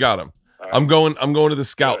got him. All right. I'm going to the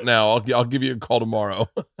scout Good. now. I'll give you a call tomorrow.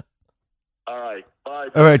 All right. Bye.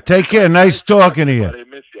 All right, take care. Nice talking to you. I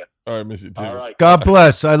miss you. All right, miss you too. All right. God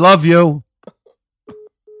bless. I love you.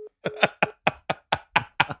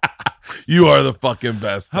 You are the fucking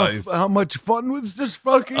best, Dice. How much fun was this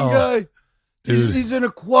fucking Oh, guy? dude. He's in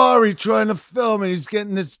a quarry trying to film, and he's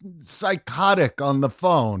getting this psychotic on the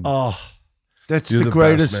phone. Oh, That's you're the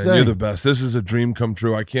greatest best, thing. man. You're the best. This is a dream come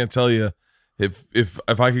true. I can't tell you if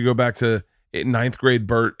I could go back to 9th grade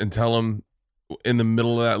Bert and tell him in the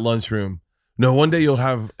middle of that lunchroom, no, one day you'll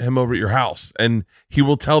have him over at your house, and he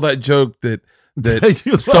will tell that joke that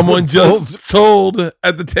You someone love just told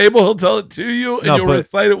at the table. He'll tell it to you, and No, you'll but-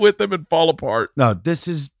 recite it with him and fall apart. No, this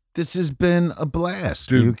has been a blast.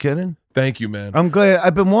 Dude. Are you kidding? Thank you, man. I'm glad.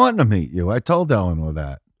 I've been wanting to meet you. I told Eleanor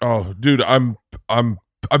that. Oh, dude, I've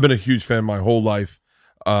been a huge fan my whole life.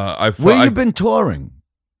 Where you been touring?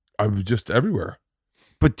 I'm just everywhere.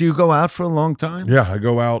 But do you go out for a long time? Yeah, I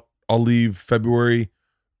go out. I'll leave January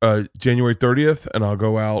 30th, and I'll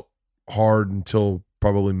go out hard until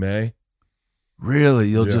probably May. Really?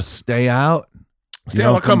 You'll Yeah. just stay out? Stay You out,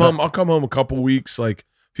 don't I'll come back? home. I'll come home a couple weeks, like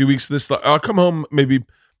a few weeks. I'll come home maybe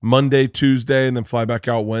Monday, Tuesday, and then fly back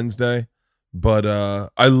out Wednesday. But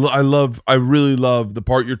I really love the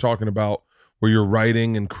part you're talking about where you're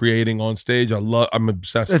writing and creating on stage. I'm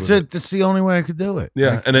obsessed That's with it. it. That's the only way I could do it.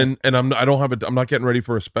 Yeah, and I'm not getting ready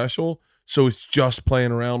for a special, so it's just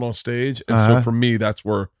playing around on stage. And Uh-huh. so for me, that's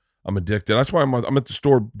where I'm addicted. That's why I'm at the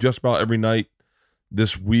store just about every night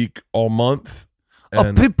this week, all month.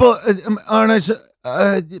 And people aren't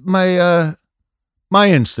my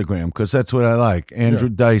Instagram, because that's what I like. Andrew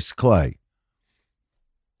Dice Clay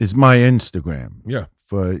is my Instagram. yeah,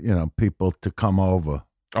 For people to come over.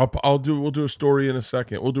 we'll do a story in a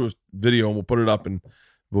second. We'll do a video and we'll put it up and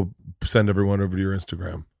we'll send everyone over to your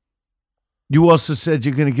Instagram. You also said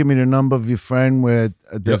you're going to give me the number of your friend where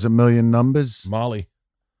there's a million numbers. Molly,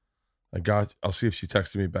 I'll see if she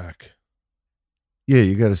texted me back. Yeah,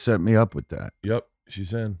 you got to set me up with that. Yep,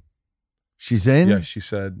 she's in. She's in? Yeah, she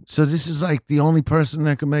said, So this is like the only person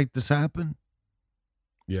that can make this happen?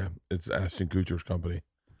 yeah, it's Ashton Kutcher's company.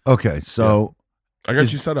 Okay, so I got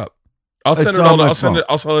Is- you set up. I'll It's send it on all. my I'll send phone. it.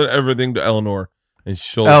 I'll send everything to Eleanor, and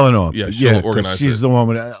she'll. Eleanor. Yeah, she'll 'cause organize she's it. the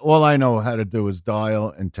woman. All I know how to do is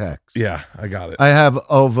dial and text. Yeah, I got it. I have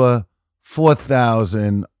over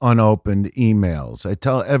 4,000 unopened emails. I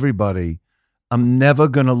tell everybody I'm never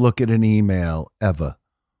going to look at an email ever.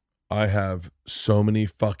 I have so many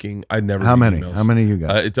fucking. I never. How read many? emails. How many you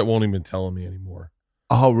got? It won't even tell me anymore.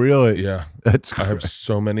 Oh, really? Yeah, That's I have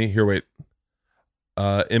so many. Here, wait.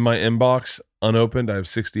 In my inbox, unopened, I have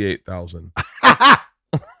 68,000.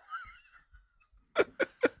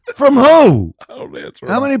 From who? I don't answer.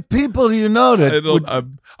 How them. many people do you know that? I don't.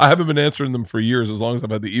 would- I haven't been answering them for years, as long as I've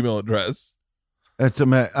had the email address.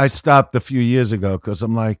 I stopped a few years ago because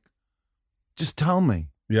I'm like, just tell me.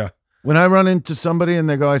 Yeah, When I run into somebody and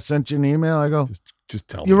they go, I sent you an email, I go, just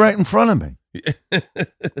tell you're me. right in front of me.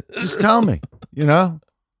 Just tell me,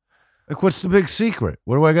 Like, what's the big secret?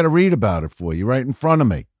 What do I got to read about it for? You're right in front of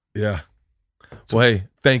me. Yeah. Well, hey,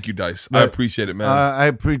 thank you, Dice. I But, appreciate it,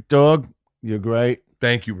 man. Dog, you're great.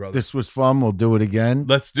 Thank you, brother. This was fun. We'll do it again.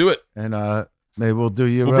 Let's do it. And maybe we'll do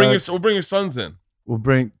your. We'll bring your sons in.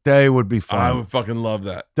 Day would be I fun. would fucking love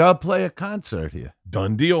that. They'll play a concert here.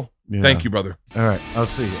 Done deal. Yeah. Thank you, brother. All right. I'll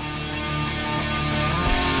see you.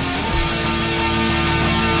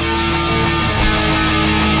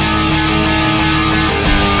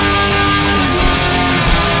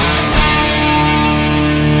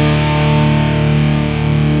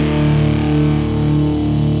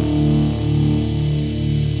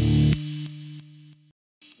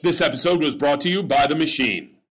 This episode was brought to you by The Machine.